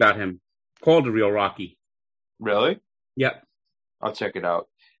 30 about him, called The Real Rocky. Really? Yep. I'll check it out.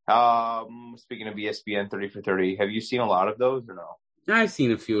 Speaking of ESPN 30 for 30, have you seen a lot of those or no? I've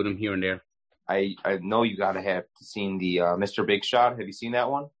seen a few of them here and there. I know you got to have seen the Mr. Big Shot. Have you seen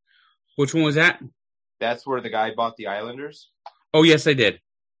that one? Which one was that? That's where the guy bought the Islanders. Oh, yes, I did.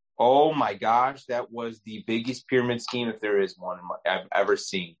 Oh, my gosh. That was the biggest pyramid scheme, if there is one, I've ever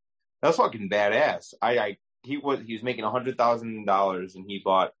seen. That was fucking badass. He was making $100,000, and he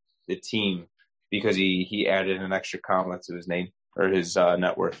bought the team because he added an extra comma to his name or his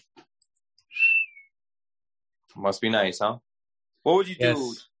net worth. Must be nice, huh? What would you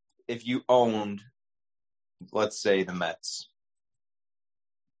do if you owned, let's say, the Mets?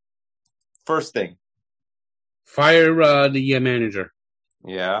 First thing. Fire the manager.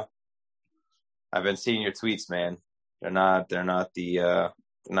 Yeah. I've been seeing your tweets, man. They're not the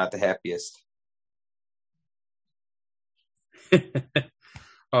happiest.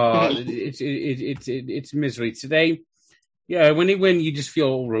 It's misery today. Yeah, when they win, you just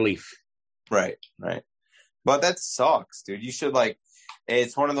feel relief. Right. But that sucks, dude. You should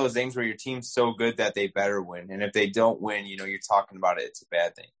it's one of those things where your team's so good that they better win. And if they don't win, you're talking about it. It's a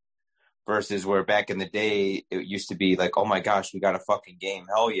bad thing. Versus where back in the day, it used to be like, oh my gosh, we got a fucking game.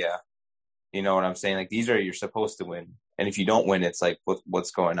 Hell yeah. You know what I'm saying? You're supposed to win. And if you don't win, it's like,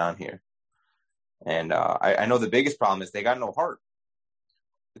 what's going on here? And I know the biggest problem is they got no heart.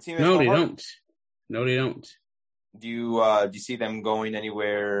 The team has no heart. No, they don't. Do you see them going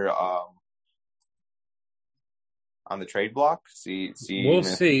anywhere on the trade block? See. We'll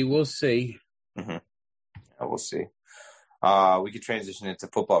see. Mm-hmm. Yeah, we'll see. We could transition into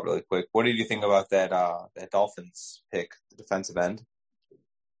football really quick. What did you think about that Dolphins pick, the defensive end?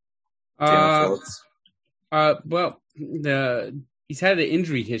 Well, he's had an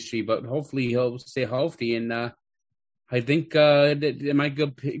injury history, but hopefully he'll stay healthy, and I think that it might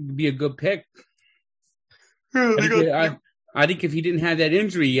be a good pick. I think if he didn't have that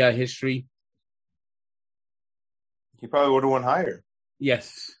injury history, he probably would have went higher.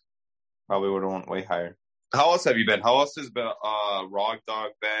 Yes, probably would have went way higher. How else have you been? How else has been Raw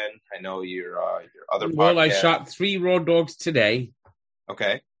Dog been? I know your other podcast. Well, I shot 3 raw dogs today.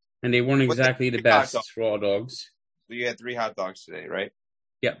 Okay. And they weren't exactly the best raw dogs. So you had 3 hot dogs today, right?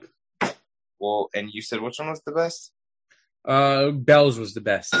 Yep. Well, and you said which one was the best? Bell's was the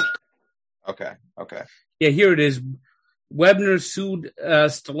best. Okay. Yeah, here it is. Webner sued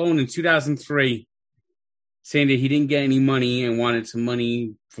Stallone in 2003, saying that he didn't get any money and wanted some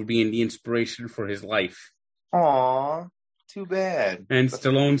money for being the inspiration for his life. Aw, too bad. And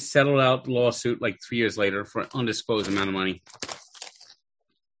Stallone settled out the lawsuit 3 years later for an undisclosed amount of money.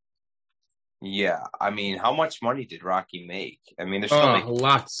 Yeah, I mean, how much money did Rocky make? I mean, there's so many.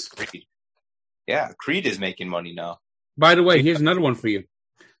 Lots. Creed. Yeah, Creed is making money now. By the way, here's another one for you.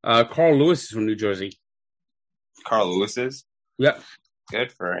 Carl Lewis is from New Jersey. Carl Lewis is? Yep.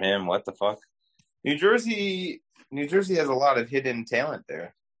 Good for him. What the fuck? New Jersey has a lot of hidden talent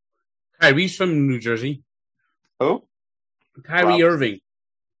there. Kyrie's from New Jersey. Who? Kyrie Irving.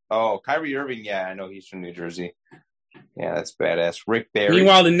 Oh, Kyrie Irving. Yeah, I know he's from New Jersey. Yeah, that's badass. Rick Barry.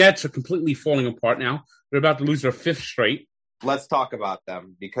 Meanwhile, the Nets are completely falling apart now. They're about to lose their 5th straight. Let's talk about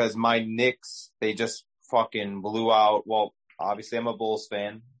them because my Knicks, they just fucking blew out. Well, obviously I'm a Bulls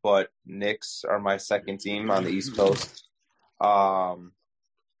fan, but Knicks are my second team on the East Coast.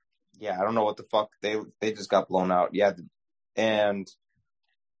 Yeah, I don't know what the fuck. They just got blown out. Yeah, and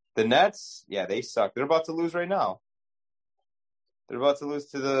the Nets, yeah, they suck. They're about to lose right now. They're about to lose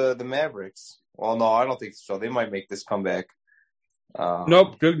to the Mavericks. Well, no, I don't think so. They might make this comeback.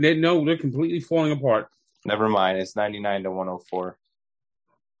 Nope. They're completely falling apart. Never mind. It's 99-104.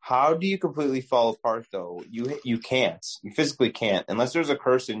 How do you completely fall apart, though? You can't. You physically can't. Unless there's a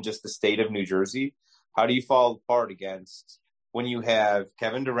curse in just the state of New Jersey, how do you fall apart against when you have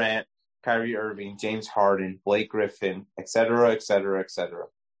Kevin Durant, Kyrie Irving, James Harden, Blake Griffin, et cetera, et cetera, et cetera?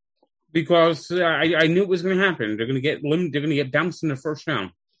 Because I knew it was going to happen. They're going to get They're going to get bounced in the first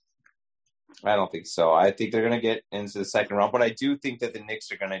round. I don't think so. I think they're going to get into the second round, but I do think that the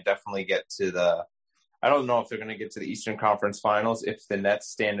Knicks are going to definitely get to the I don't know if they're going to get to the Eastern Conference Finals if the Nets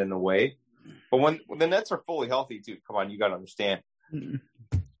stand in the way. But when the Nets are fully healthy, dude, come on, you got to understand.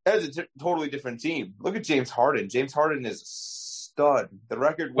 That's a totally different team. Look at James Harden. James Harden is a stud. The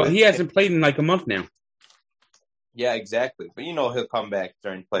record. Well, he hasn't played in like a month now. Yeah, exactly. But he'll come back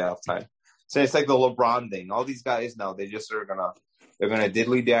during playoff time. So it's like the LeBron thing. All these guys now, they're gonna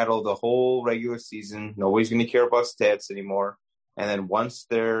diddly daddle the whole regular season. Nobody's gonna care about stats anymore. And then once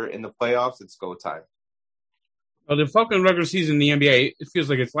they're in the playoffs, it's go time. Well, the fucking regular season in the NBA, it feels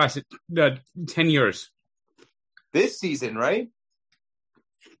like it's lasted 10 years. This season, right?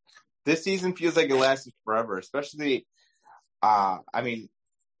 This season feels like it lasted forever, especially. I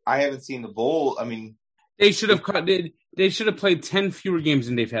haven't seen the bowl. I mean, they should have played 10 fewer games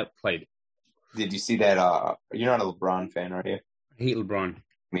than they've played. Did you see that? You're not a LeBron fan, are you? I hate LeBron.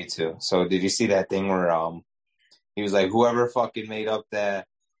 Me too. So did you see that thing where he was like, whoever fucking made up that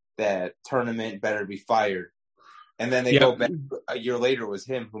tournament better be fired. And then they go back a year later, it was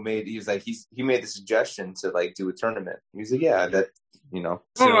him who made. He was like, he made the suggestion to like do a tournament. He was like, yeah, that So,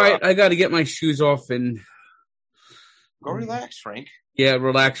 all right, I got to get my shoes off and go relax, Frank. Yeah,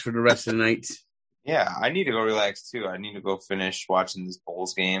 relax for the rest of the night. Yeah, I need to go relax too. I need to go finish watching this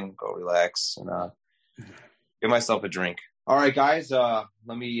Bulls game, go relax, and get myself a drink. All right, guys, let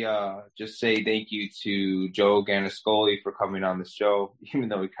me just say thank you to Joe Gannascoli for coming on the show, even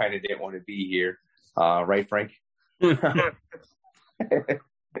though he kind of didn't want to be here. Right, Frank?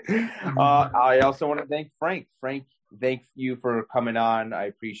 I also want to thank Frank. Frank, thank you for coming on. I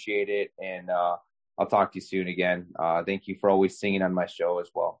appreciate it, and I'll talk to you soon again. Thank you for always singing on my show as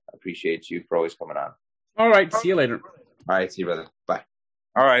well. I appreciate you for always coming on. All right. See you later. All right. See you, brother. Bye.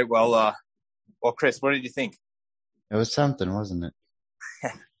 All right. Well, Chris, what did you think? It was something, wasn't it?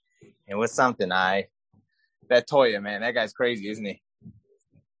 It was something. That Toya, man, that guy's crazy, isn't he?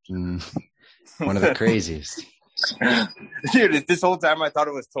 One of the craziest. Dude, this whole time I thought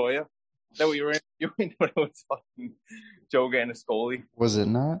it was Toya that we were interviewing, but it was fucking Joe Gannascoli. Was it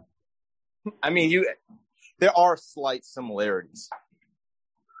not? I mean, there are slight similarities.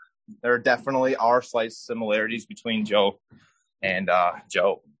 There definitely are slight similarities between Joe and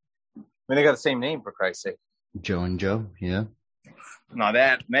Joe. I mean, they got the same name, for Christ's sake. Joe and Joe, yeah. No,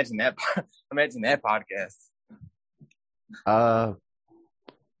 imagine that podcast.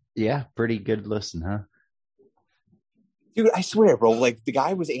 Yeah, pretty good listen, huh? Dude, I swear, bro, like the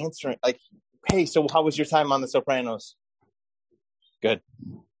guy was answering, like, hey, so how was your time on The Sopranos? Good.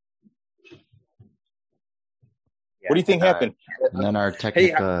 Yeah, what do you think happened? And then our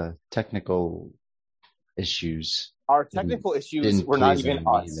technical issues. Our technical issues were not even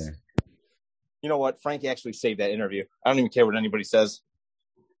us. Either. You know what? Frank actually saved that interview. I don't even care what anybody says.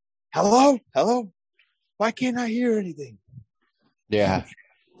 Hello? Why can't I hear anything? Yeah.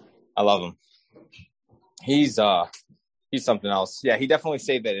 I love him. He's something else. Yeah, he definitely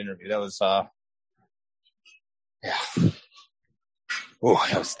saved that interview. That was yeah. Oh,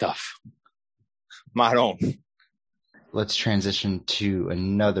 that was tough. My own. Let's transition to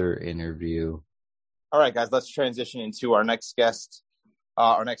another interview. All right, guys, let's transition into our next guest.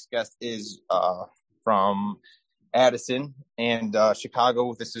 Our next guest is from Addison and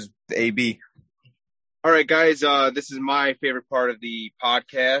Chicago. This is the AB. All right, guys, this is my favorite part of the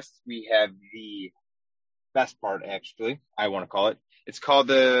podcast. We have the best part, actually, I want to call it. It's called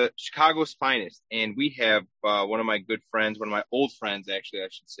the Chicago's Finest, and we have one of my good friends, one of my old friends, actually, I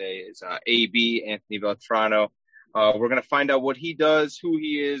should say, is AB, Anthony Beltrano. We're going to find out what he does, who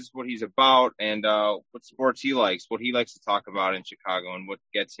he is, what he's about, and what sports he likes, what he likes to talk about in Chicago, and what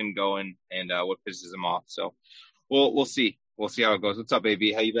gets him going, and what pisses him off. So we'll see. We'll see how it goes. What's up,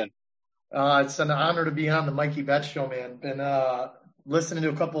 AB? How you been? It's an honor to be on the MikeyBets Show, man. Been listening to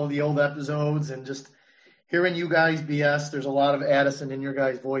a couple of the old episodes and just hearing you guys BS. There's a lot of Addison in your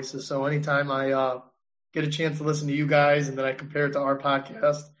guys' voices. So anytime I get a chance to listen to you guys and then I compare it to our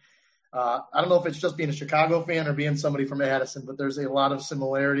podcast, I don't know if it's just being a Chicago fan or being somebody from Addison, but there's a lot of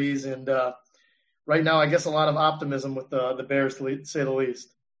similarities. And right now, I guess a lot of optimism with the Bears, to say the least.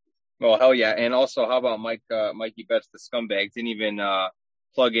 Well, hell yeah. And also, how about Mikey Betts, the scumbag, didn't even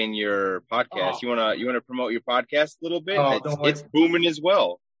plug in your podcast. Oh. You wanna promote your podcast a little bit? It's booming as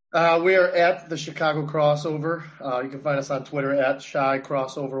well. We are at the Chicago Crossover. You can find us on Twitter at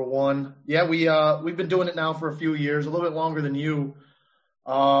ChiCrossover1. Yeah, we've been doing it now for a few years, a little bit longer than you.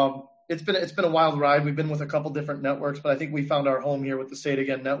 It's been a wild ride. We've been with a couple different networks, but I think we found our home here with the Say It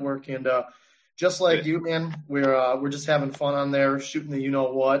Again network. And just like you, man, we're just having fun on there, shooting the you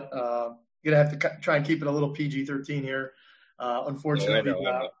know what. You're gonna have to try and keep it a little PG-13 here. Unfortunately,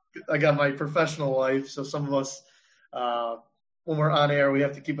 I got my professional life, so some of us when we're on air, we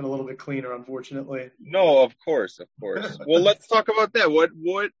have to keep it a little bit cleaner, unfortunately. No, of course. Well, let's talk about that. What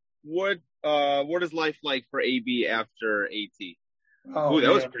is life like for AB after AT? Oh, Ooh, that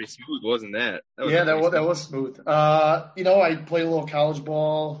man. was pretty smooth, wasn't that? That was smooth. I played a little college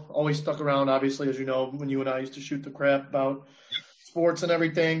ball, always stuck around, obviously, as you know, when you and I used to shoot the crap about sports and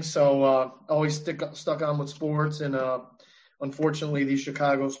everything. So always stuck on with sports. And unfortunately, these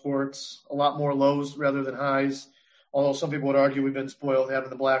Chicago sports, a lot more lows rather than highs. Although some people would argue we've been spoiled having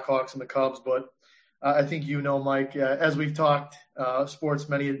the Blackhawks and the Cubs. But I think you know, Mike, as we've talked sports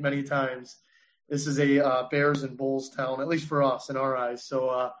many, many times, this is a Bears and Bulls town, at least for us in our eyes. So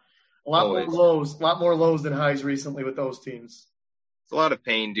a lot more lows than highs recently with those teams. It's a lot of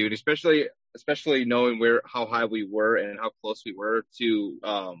pain, dude, especially knowing how high we were and how close we were to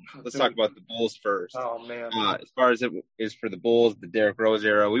let's talk about the Bulls first. Oh, man. As far as it is for the Bulls, the Derrick Rose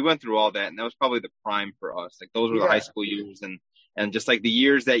era, we went through all that, and that was probably the prime for us. Like, those were the high school years, and just like the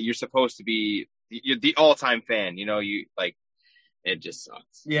years that you're supposed to be the all-time fan, you like, it just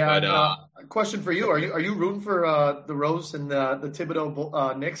sucks. Yeah. But, question for you: Are you rooting for the Rose and the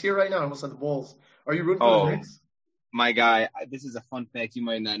Thibodeau Knicks here right now? I almost said the Bulls. Are you rooting for the Knicks? My guy, this is a fun fact you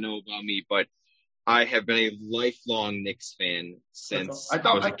might not know about me, but I have been a lifelong Knicks fan since I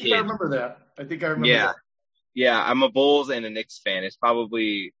was a kid. I remember that. that. Yeah, I'm a Bulls and a Knicks fan. It's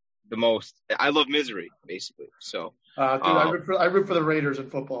probably the most. I love misery, basically. So, dude, I root for the Raiders in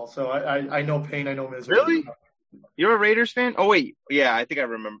football, so I know pain, I know misery. Really? You're a Raiders fan? Oh wait, yeah, I think I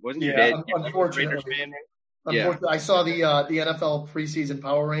remember. Wasn't your dad unfortunately, a Raiders fan? Unfortunately, I saw the NFL preseason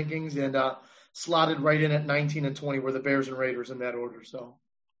power rankings and slotted right in at 19 and 20 were the Bears and Raiders in that order. So,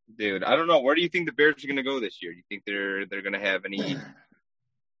 dude, I don't know. Where do you think the Bears are going to go this year? Do you think they're going to have any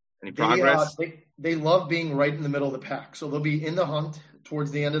progress? They love being right in the middle of the pack, so they'll be in the hunt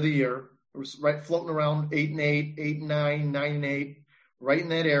towards the end of the year, right floating around 8-8, 8-9, 9-8, right in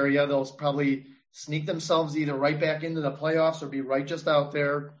that area. They'll probably sneak themselves either right back into the playoffs or be right just out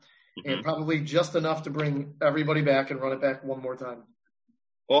there, and probably just enough to bring everybody back and run it back one more time.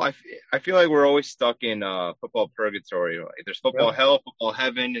 Well, I feel like we're always stuck in football purgatory. Like, there's football hell, football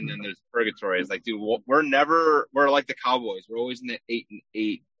heaven, and then there's purgatory. It's like, dude, we're like the Cowboys. We're always in the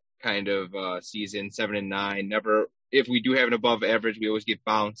 8-8 kind of season, 7-9. Never, if we do have an above average, we always get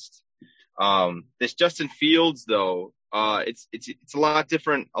bounced. This Justin Fields, though, it's a lot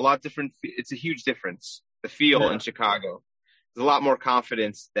different. It's a huge difference. The feel in Chicago. There's a lot more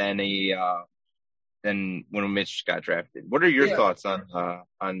confidence than when Mitch got drafted. What are your thoughts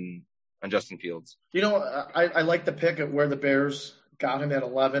on Justin Fields? I like the pick at where the Bears got him at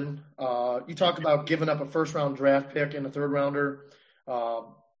 11. You talk about giving up a first-round draft pick and a third-rounder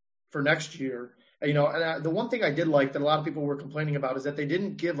for next year. And the one thing I did like that a lot of people were complaining about is that they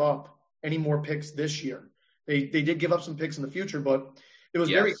didn't give up any more picks this year. They did give up some picks in the future, but it was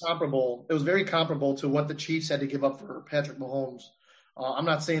very comparable. It was very comparable to what the Chiefs had to give up for Patrick Mahomes. I'm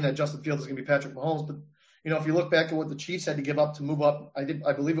not saying that Justin Fields is going to be Patrick Mahomes, but if you look back at what the Chiefs had to give up to move up,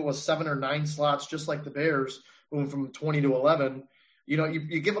 I believe it was 7 or 9 slots, just like the Bears, moving from 20 to 11.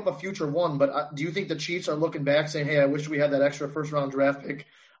 You give up a future one, but do you think the Chiefs are looking back saying, "Hey, I wish we had that extra first-round draft pick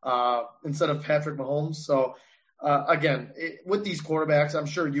instead of Patrick Mahomes"? So again, with these quarterbacks, I'm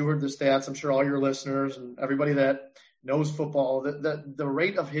sure you heard the stats. I'm sure all your listeners and everybody that knows football, the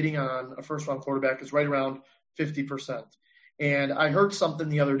rate of hitting on a first-round quarterback is right around 50%. And I heard something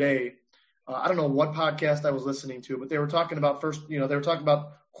the other day. I don't know what podcast I was listening to, but they were talking about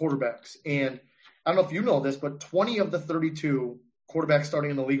quarterbacks. And I don't know if you know this, but 20 of the 32 quarterbacks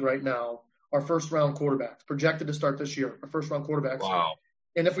starting in the league right now are first-round quarterbacks, projected to start this year, are first-round quarterbacks. Wow.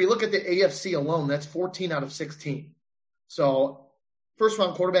 And if we look at the AFC alone, that's 14 out of 16. So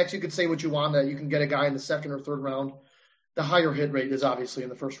first-round quarterbacks, you could say what you want, that you can get a guy in the second or third round. The higher hit rate is obviously in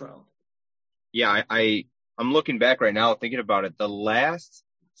the first round. Yeah, I'm looking back right now thinking about it. The last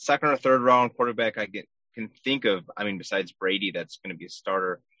second or third round quarterback I can think of, besides Brady, that's going to be a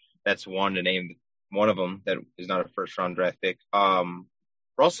starter. That's one to name one of them that is not a first round draft pick.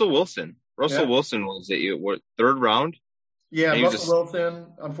 Russell Wilson. Wilson was third round? Yeah, Russell Wilson.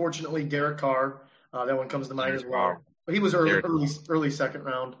 Unfortunately, Derek Carr. That one comes to mind as well. But he was early second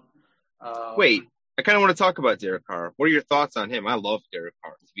round. Wait, I kind of want to talk about Derek Carr. What are your thoughts on him? I love Derek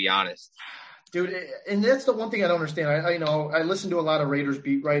Carr, to be honest. Dude, and that's the one thing I don't understand. I listen to a lot of Raiders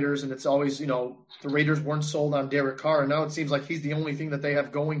beat writers, and it's always, the Raiders weren't sold on Derek Carr, and now it seems like he's the only thing that they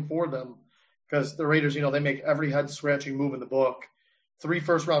have going for them, because the Raiders, they make every head-scratching move in the book. 3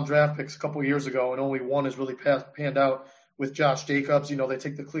 first-round draft picks a couple years ago, and only one has really panned out with Josh Jacobs. They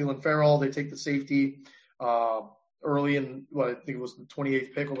take the Cleveland Farrell, they take the safety early in, I think it was the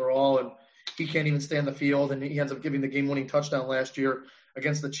 28th pick overall, and he can't even stay on the field, and he ends up giving the game-winning touchdown last year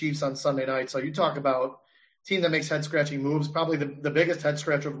against the Chiefs on Sunday night. So you talk about a team that makes head-scratching moves, probably the biggest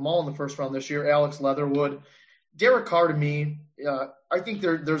head-scratcher of them all in the first round this year, Alex Leatherwood. Derek Carr, to me, I think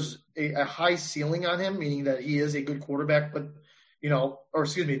there's a high ceiling on him, meaning that he is a good quarterback, but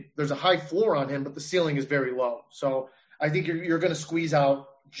there's a high floor on him, but the ceiling is very low. So I think you're going to squeeze out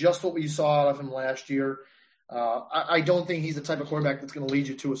just what we saw out of him last year. I don't think he's the type of quarterback that's going to lead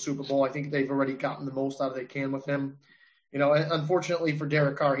you to a Super Bowl. I think they've already gotten the most out of they can with him. And unfortunately for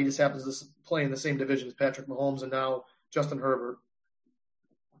Derek Carr, he just happens to play in the same division as Patrick Mahomes and now Justin Herbert.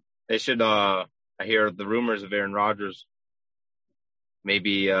 They should. I hear the rumors of Aaron Rodgers.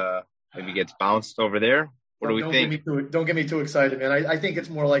 Maybe gets bounced over there. What do we think? Don't get me too excited, man. I think it's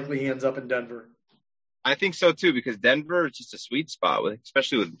more likely he ends up in Denver. I think so too, because Denver is just a sweet spot,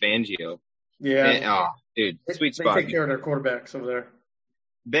 especially with Fangio. Yeah, sweet spot. They take care of their quarterbacks over there.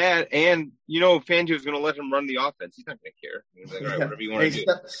 That, and Fangio's going to let him run the offense. He's not going to care. He's like, all right, whatever you want to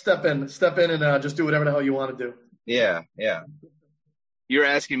do. Step in, and just do whatever the hell you want to do. Yeah. You're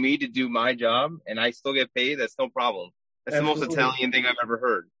asking me to do my job, and I still get paid. That's no problem. That's Absolutely. The most Italian thing I've ever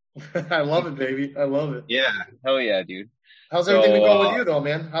heard. I love it, baby. I love it. Yeah, hell yeah, dude. How's everything been going with you, though,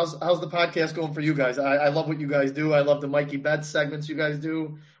 man? How's the podcast going for you guys? I love what you guys do. I love the Mikey Bets segments you guys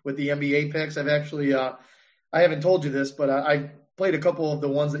do with the NBA picks. I've actually, I haven't told you this, but I played a couple of the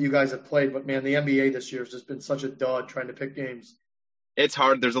ones that you guys have played. But, man, the NBA this year has just been such a dud trying to pick games. It's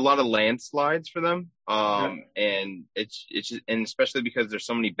hard. There's a lot of landslides for them. And it's just, and especially because there's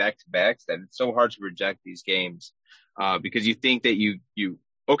so many back-to-backs that it's so hard to reject these games. Because you think that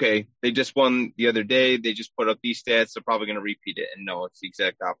okay, they just won the other day. They just put up these stats. They're probably going to repeat it. And no, it's the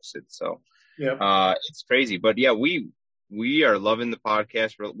exact opposite. So, it's crazy. But yeah, we are loving the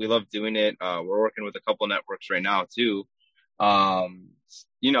podcast. We love doing it. We're working with a couple networks right now too. Just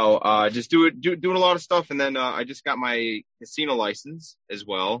doing a lot of stuff. And then, I just got my casino license as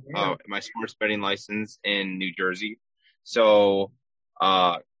well. My sports betting license in New Jersey. So,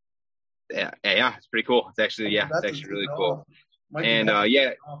 it's pretty cool. It's actually really cool. And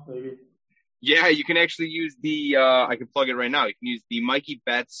you can actually use the I can plug it right now. You can use the Mikey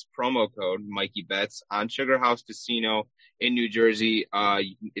Bets promo code, Mikey Bets, on Sugar House Casino in New Jersey.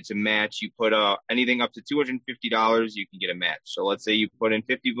 It's a match. You put anything up to $250, you can get a match. So let's say you put in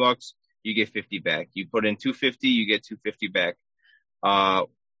 $50, you get 50 back. You put in $250, you get $250 back.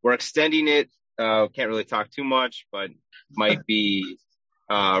 We're extending it. Can't really talk too much, but might be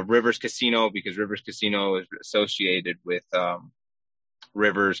Rivers Casino, because Rivers Casino is associated with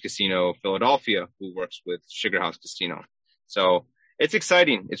Rivers Casino Philadelphia, who works with Sugar House Casino. So it's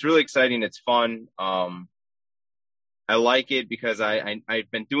exciting. It's really exciting. It's fun. I like it because I've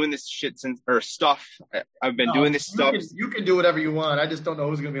been doing this shit stuff. I've been doing this stuff. You can do whatever you want. I just don't know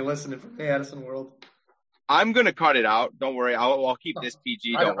who's going to be listening from the Addison world. I'm going to cut it out. Don't worry. I'll keep this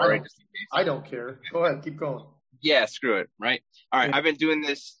PG. Don't worry. I don't care. Go ahead. Keep going. Yeah, screw it. Right. All right. I've been doing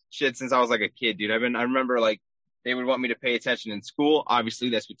this shit since I was like a kid, dude. I remember like they would want me to pay attention in school. Obviously,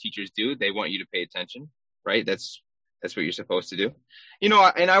 that's what teachers do. They want you to pay attention, right? That's what you're supposed to do.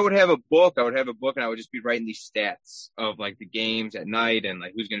 And I would have a book. And I would just be writing these stats of like the games at night and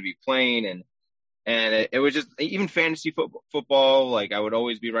like who's going to be playing. And it was just even fantasy football. Like I would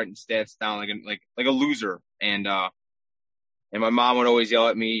always be writing stats down like a loser. And my mom would always yell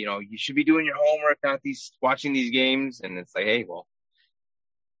at me, you should be doing your homework, not watching these games. And it's like, hey, well,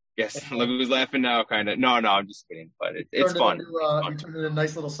 yes, look who's laughing now, kind of. No, I'm just kidding, but it's fun. You turned it into a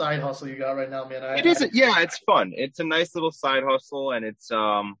nice little side hustle you got right now, man. It's fun. It's a nice little side hustle, and it's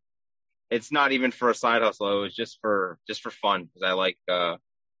not even for a side hustle. It was just for fun, because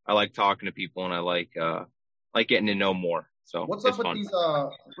I like talking to people, and I like getting to know more. So what's up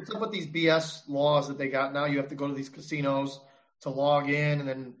with these BS laws that they got now? You have to go to these casinos to log in, and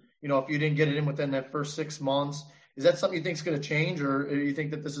then if you didn't get it in within that first 6 months. Is that something you think is going to change, or do you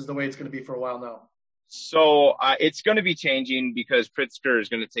think that this is the way it's going to be for a while now? So it's going to be changing, because Pritzker is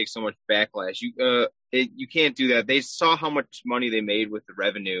going to take so much backlash. You can't do that. They saw how much money they made with the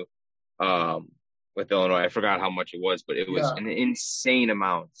revenue with Illinois. I forgot how much it was, but it was an insane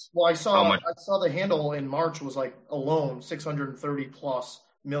amount. Well, I saw the handle in March was like alone $630+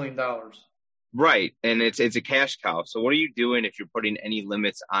 million. Right, and it's a cash cow. So what are you doing if you're putting any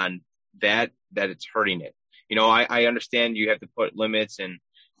limits on that it's hurting it? I understand you have to put limits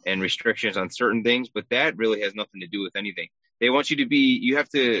and restrictions on certain things, but that really has nothing to do with anything. They want you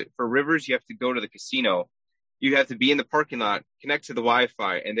to for Rivers, you have to go to the casino. You have to be in the parking lot, connect to the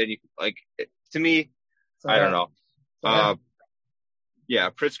Wi-Fi, and then to me, I don't know. Yeah,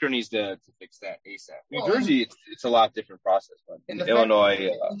 Pritzker needs to fix that ASAP. New Jersey, it's a lot different process, but in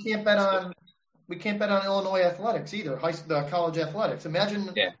Illinois, we can't bet on Illinois athletics either, college athletics. Imagine,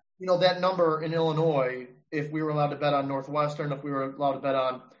 that number in Illinois if we were allowed to bet on Northwestern, if we were allowed to bet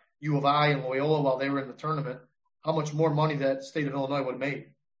on U of I and Loyola while they were in the tournament, how much more money that state of Illinois would have made.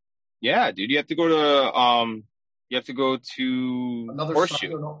 Yeah, dude, you have to go to another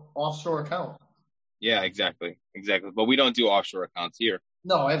Horseshoe offshore account. Yeah, exactly. But we don't do offshore accounts here.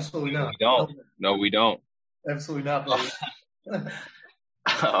 No, absolutely not. We don't. No, we don't. Absolutely not, baby.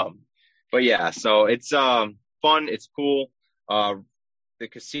 But yeah, so it's fun. It's cool. The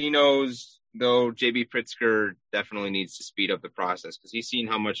casinos, though, JB Pritzker definitely needs to speed up the process because he's seen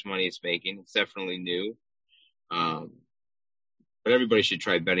how much money it's making. It's definitely new. But everybody should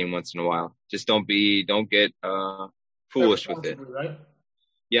try betting once in a while. Just don't get foolish with it. Right?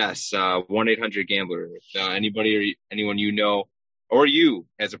 Yes, 1-800-GAMBLER. If anyone you know or you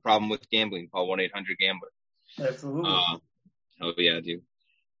has a problem with gambling, call 1-800-GAMBLER. Absolutely. Oh yeah, dude.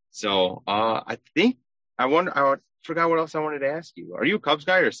 So I forgot what else I wanted to ask you. Are you a Cubs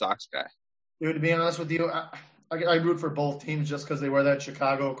guy or a Sox guy? Dude, to be honest with you, I root for both teams just because they wear that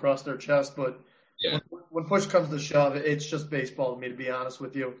Chicago across their chest. But when push comes to shove, it's just baseball to me, to be honest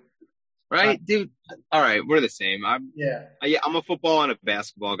with you. Right, dude. All right, we're the same. I'm a football and a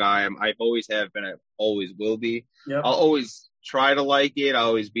basketball guy. I always have been. I always will be. Yep. I'll always try to like it. I'll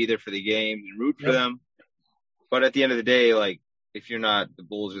always be there for the games and root for them. But at the end of the day, like if you're not the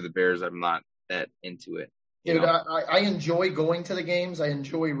Bulls or the Bears, I'm not that into it. Dude, I enjoy going to the games. I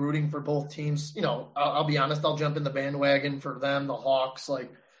enjoy rooting for both teams. I'll be honest. I'll jump in the bandwagon for them, the Hawks.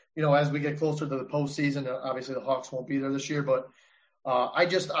 As we get closer to the postseason, obviously the Hawks won't be there this year, but.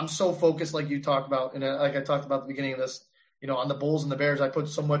 I'm so focused, like you talked about, and like I talked about at the beginning of this, on the Bulls and the Bears. I put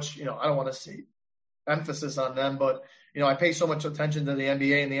so much, I don't want to say emphasis on them, but, I pay so much attention to the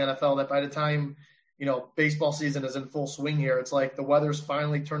NBA and the NFL that by the time, baseball season is in full swing here, it's like the weather's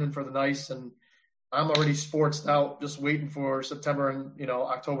finally turning for the nice, and I'm already sportsed out, just waiting for September and,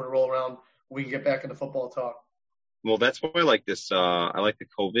 October to roll around. We can get back into football talk. Well, that's why I like this. I like the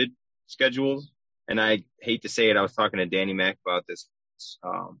COVID schedules. And I hate to say it, I was talking to Danny Mac about this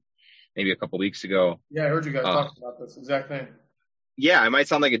maybe a couple weeks ago. Yeah, I heard you guys talking about this exact thing. Yeah, I might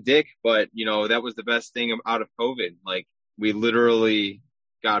sound like a dick, but, that was the best thing out of COVID. Like, we literally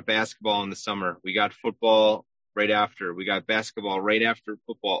got basketball in the summer. We got football right after. We got basketball right after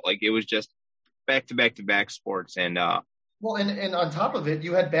football. Like, it was just back-to-back-to-back sports. And well, and on top of it,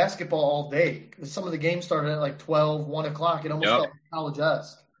 you had basketball all day. Some of the games started at like 12, 1 o'clock. It almost felt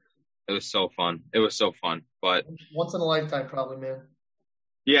college-esque. It was so fun. But once in a lifetime, probably, man.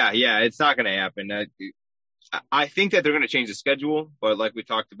 Yeah, it's not going to happen. I think that they're going to change the schedule, but like we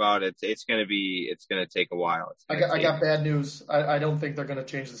talked about, it's going to take a while. I got bad news. I don't think they're going to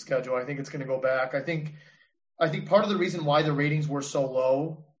change the schedule. I think it's going to go back. I think part of the reason why the ratings were so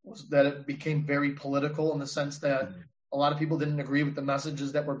low was that it became very political in the sense that a lot of people didn't agree with the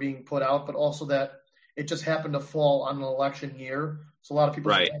messages that were being put out, but also that it just happened to fall on an election year. So a lot of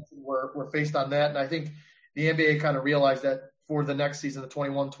people's attention were faced on that. And I think the NBA kind of realized that for the next season, the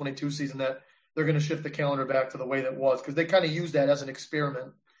 21-22 season, that they're going to shift the calendar back to the way that was because they kind of used that as an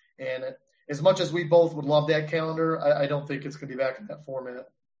experiment. And as much as we both would love that calendar, I don't think it's going to be back in that format.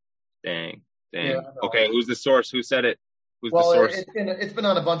 Dang. Yeah, okay, who's the source? Who said it? Who's the source? It's been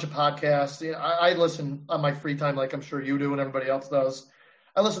on a bunch of podcasts. I listen on my free time like I'm sure you do and everybody else does.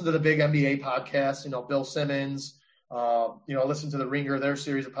 I listen to the big NBA podcasts, Bill Simmons, I listen to the Ringer, their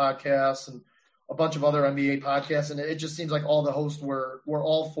series of podcasts, and a bunch of other NBA podcasts. And it just seems like all the hosts were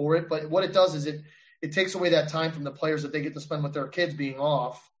all for it. But what it does is it takes away that time from the players that they get to spend with their kids being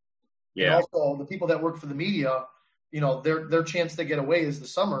off. Yeah. And also the people that work for the media, their chance to get away is the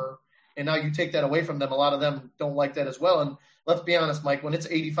summer. And now you take that away from them. A lot of them don't like that as well. And let's be honest, Mike, when it's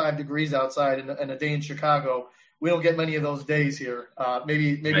 85 degrees outside and a day in Chicago, we don't get many of those days here,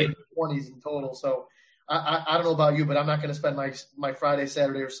 maybe right. 20s in total. So I don't know about you, but I'm not going to spend my Friday,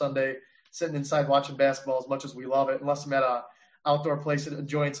 Saturday, or Sunday sitting inside watching basketball as much as we love it, unless I'm at a outdoor place and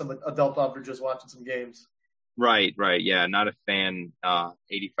enjoying some adult beverages, watching some games. Right. Yeah, not a fan.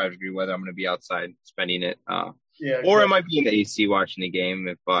 85-degree weather, I'm going to be outside spending it. Exactly. Or I might be in the AC watching the game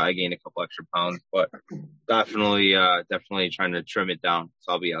if I gain a couple extra pounds. But definitely trying to trim it down.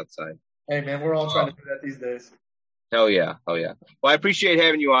 So I'll be outside. Hey, man, we're all trying to do that these days. Hell yeah. Well, I appreciate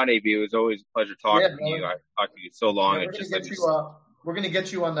having you on, AB. It was always a pleasure talking to you. I talked to you so long. We're going to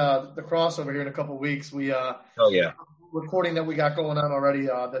get you on the crossover here in a couple of weeks. Hell yeah. Recording that we got going on already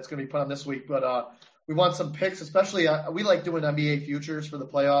that's going to be put on this week. But we want some picks, especially we like doing NBA futures for the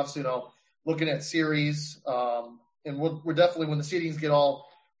playoffs, looking at series, and we're definitely, when the seedings get all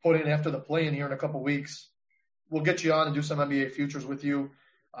put in after the play-in here in a couple weeks, we'll get you on and do some NBA futures with you.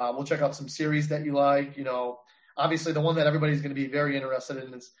 We'll check out some series that you like. You know, obviously the one that everybody's going to be very interested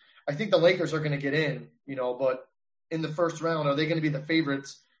in is, I think the Lakers are going to get in, you know, but in the first round, are they going to be the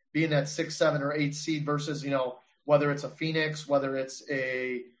favorites, being that 6, 7, or 8 seed versus, you know, whether it's a Phoenix, whether it's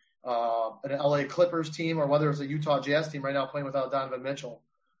an LA Clippers team, or whether it's a Utah Jazz team right now playing without Donovan Mitchell.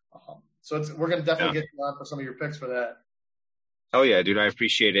 So we're going to definitely get you on for some of your picks for that. Oh yeah, dude, I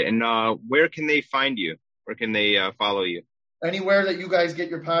appreciate it. And where can they find you? Where can they follow you? Anywhere that you guys get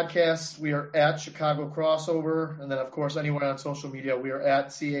your podcasts, we are at Chicago Crossover. And then, of course, anywhere on social media, we are at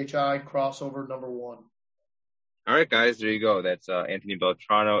CHI Crossover #1. All right, guys, there you go. That's Anthony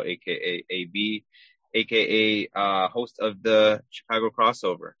Beltrano, a.k.a. AB, a.k.a. Host of the Chicago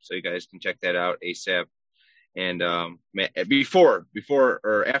Crossover. So you guys can check that out ASAP. And before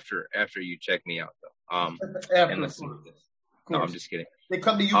or after you check me out, though. After, and listen to this. No, I'm just kidding. They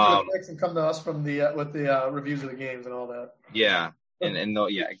come to you for the picks and come to us from with the reviews of the games and all that. Yeah,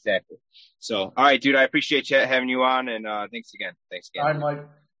 yeah, exactly. So, all right, dude, I appreciate having you on, and thanks again. All right, Mike.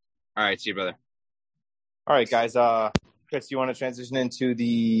 All right, see you, brother. All right, guys. Chris, you want to transition into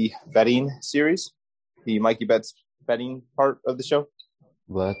the betting series, the MikeyBets betting part of the show?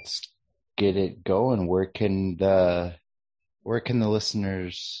 Let's get it going. Where can the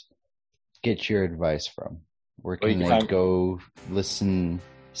listeners get your advice from? Where can they go listen,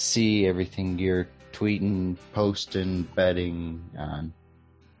 see everything you're tweeting, posting, betting on?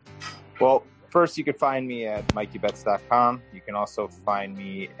 Well, first you can find me at MikeyBets.com. You can also find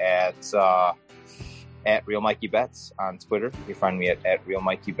me at Real MikeyBets on Twitter. You can find me at Real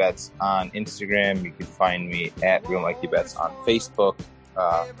MikeyBets on Instagram. You can find me at Real MikeyBets on Facebook.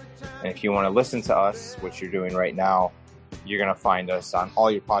 And if you want to listen to us, which you're doing right now, you're going to find us on all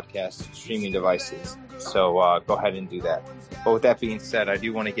your podcast streaming devices. So go ahead and do that. But with that being said, I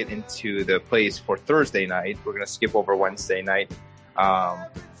do want to get into the plays for Thursday night. We're going to skip over Wednesday night. We're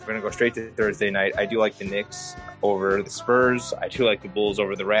going to go straight to Thursday night. I do like the Knicks over the Spurs. I do like the Bulls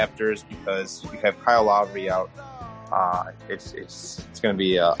over the Raptors because you have Kyle Lowry out. It's going to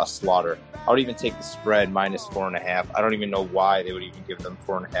be a slaughter. I would even take the spread -4.5. I don't even know why they would even give them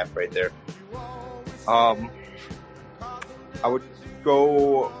 4.5 right there. I would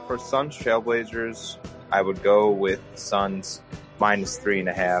go for Suns Trailblazers. I would go with Suns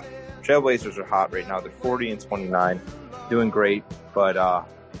 -3.5. Trailblazers are hot right now. They're 40-29, doing great, but I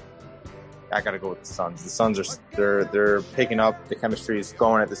got to go with the Suns. The Suns are they're picking up. The chemistry is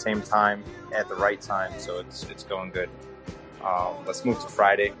going at the same time, at the right time, so it's going good. Let's move to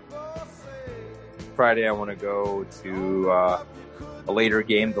Friday. Friday, I want to go to a later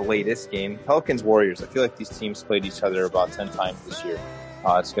game, the latest game, Pelicans-Warriors. I feel like these teams played each other about 10 times this year.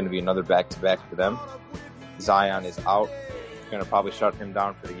 It's going to be another back-to-back for them. Zion is out. Going to probably shut him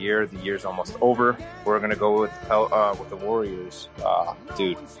down for the year. The year's almost over. We're going to go with the Warriors.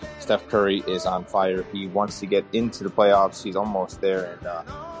 Dude, Steph Curry is on fire. He wants to get into the playoffs. He's almost there,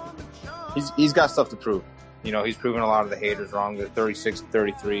 and he's got stuff to prove. You know, he's proven a lot of the haters wrong. They're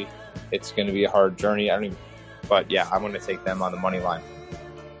 36-33. It's going to be a hard journey. But yeah, I'm going to take them on the money line.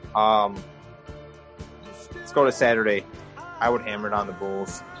 Let's go to Saturday. I would hammer it on the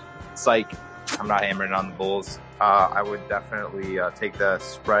Bulls. Psych. I'm not hammering on the Bulls. I would definitely take the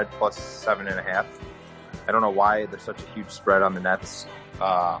spread plus 7.5. I don't know why there's such a huge spread on the Nets.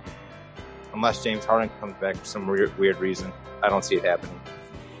 Unless James Harden comes back for some weird reason. I don't see it happening.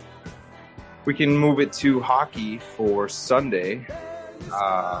 We can move it to hockey for Sunday,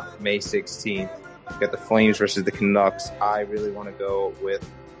 May 16th. We got the Flames versus the Canucks. I really want to go with...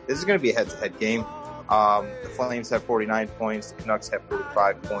 This is going to be a head-to-head game. The Flames have 49 points. The Canucks have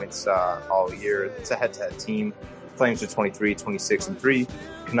 45 points all year. It's a head-to-head team. Flames are 23, 26-3.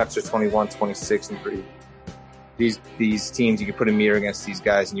 Canucks are 21, 26-3. These teams, you can put a mirror against these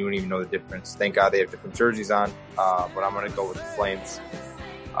guys and you wouldn't even know the difference. Thank God they have different jerseys on. But I'm going to go with the Flames.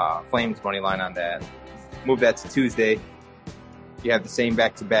 Flames money line on that. Move that to Tuesday. You have the same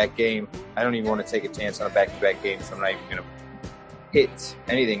back-to-back game. I don't even want to take a chance on a back-to-back game, so I'm not even going to hit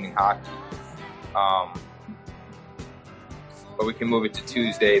anything in hockey. But we can move it to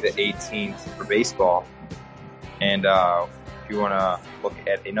Tuesday, the 18th for baseball. And if you want to look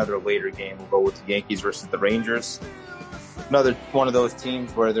at another later game, we'll go with the Yankees versus the Rangers. Another one of those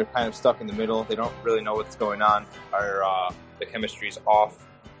teams where they're kind of stuck in the middle. They don't really know what's going on. The chemistry's off.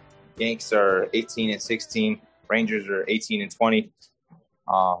 Yanks are 18-16. Rangers are 18-20.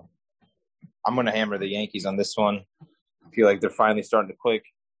 I'm going to hammer the Yankees on this one. I feel like they're finally starting to click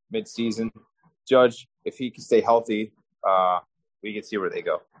mid-season. Judge, if he can stay healthy, we can see where they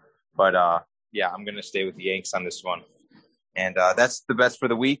go. But I'm going to stay with the Yanks on this one. And that's the best for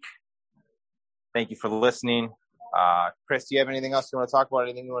the week. Thank you for listening. Chris, do you have anything else you want to talk about?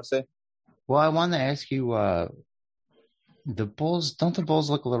 Anything you want to say? Well, I want to ask you, the Bulls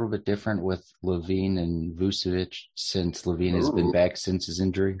look a little bit different with Levine and Vucevic since Levine has been back since his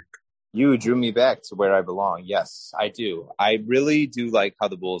injury? You drew me back to where I belong. Yes, I do. I really do like how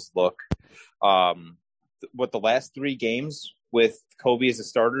the Bulls look. The last 3 games with Kobe as a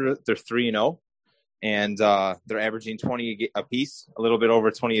starter, they're 3-0, and they're averaging 20 apiece, a little bit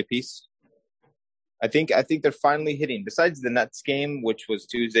over 20 apiece. I think they're finally hitting. Besides the Nets game, which was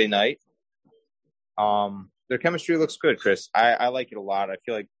Tuesday night, their chemistry looks good, Chris. I like it a lot. I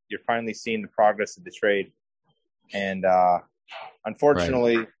feel like you're finally seeing the progress of the trade, and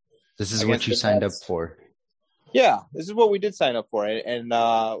unfortunately, right. This is what you signed up for. Yeah, this is what we did sign up for, and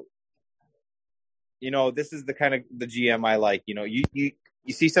this is the kind of the GM I like. You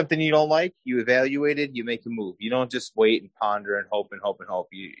see something you don't like, you evaluate it, you make a move. You don't just wait and ponder and hope and hope and hope.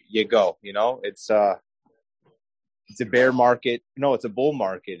 You go. It's a bear market. No, it's a bull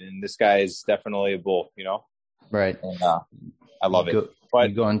market, and this guy is definitely a bull. Right. And I love it. But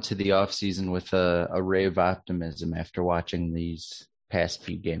you go into the off season with a ray of optimism after watching these past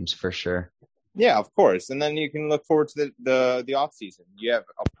few games, for sure. Yeah, of course. And then you can look forward to the off season. You have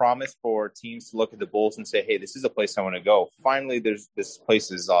a promise for teams to look at the Bulls and say, hey, this is a place I want to go. Finally, this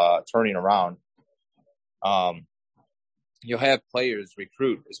place is turning around. You'll have players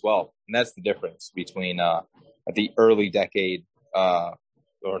recruit as well. And that's the difference between the early decade, or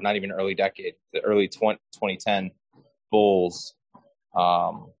not even early decade, the early 2010 Bulls.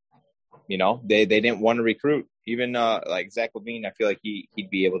 They didn't want to recruit. Even like Zach LaVine, I feel like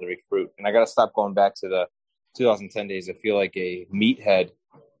he'd be able to recruit. And I got to stop going back to the 2010 days. I feel like a meathead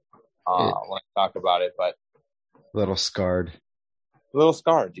when I talk about it, but a little scarred,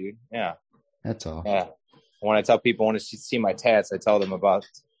 dude. Yeah, that's all. Yeah, when I tell people I want to see my tats, I tell them about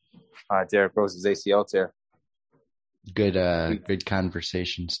Derrick Rose's ACL tear. Good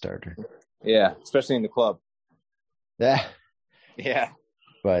conversation starter. Yeah, especially in the club. Yeah.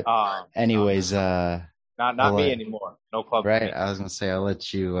 But anyways, not me anymore. No club. Right. I was gonna say I'll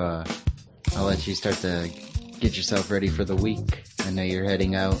let you start to get yourself ready for the week. I know you're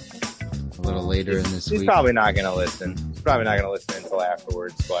heading out a little later in this week. He's probably not gonna listen. Until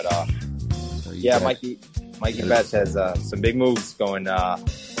afterwards. But Mikey Betts has some big moves going.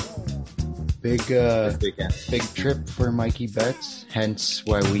 Big this weekend. Big trip for Mikey Betts. Hence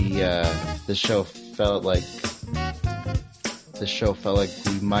why the show felt like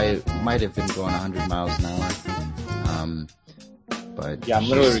we might have been going 100 miles an hour. But yeah, I'm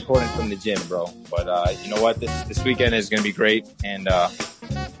literally recording from the gym, bro. But you know what? This weekend is going to be great, and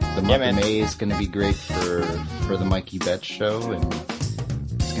the month of May is going to be great for the Mikey Betts Show, and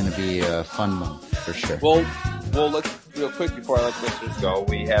it's going to be a fun month for sure. Well, let's real quick before I let listeners go.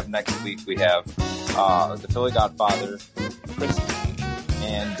 We have next week. We have the Philly Godfather, Chris,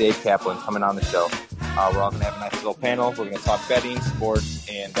 and Dave Kaplan coming on the show. We're all going to have a nice little panel. We're going to talk betting, sports,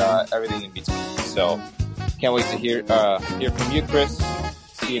 and everything in between. So can't wait to hear from you, Chris.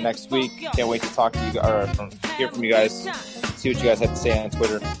 See you next week. Can't wait to talk to you, hear from you guys. See what you guys have to say on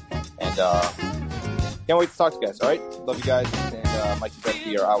Twitter. And can't wait to talk to you guys. All right? Love you guys. And Mikey Betts,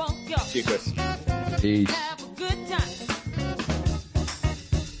 we are out. See you, Chris. Peace.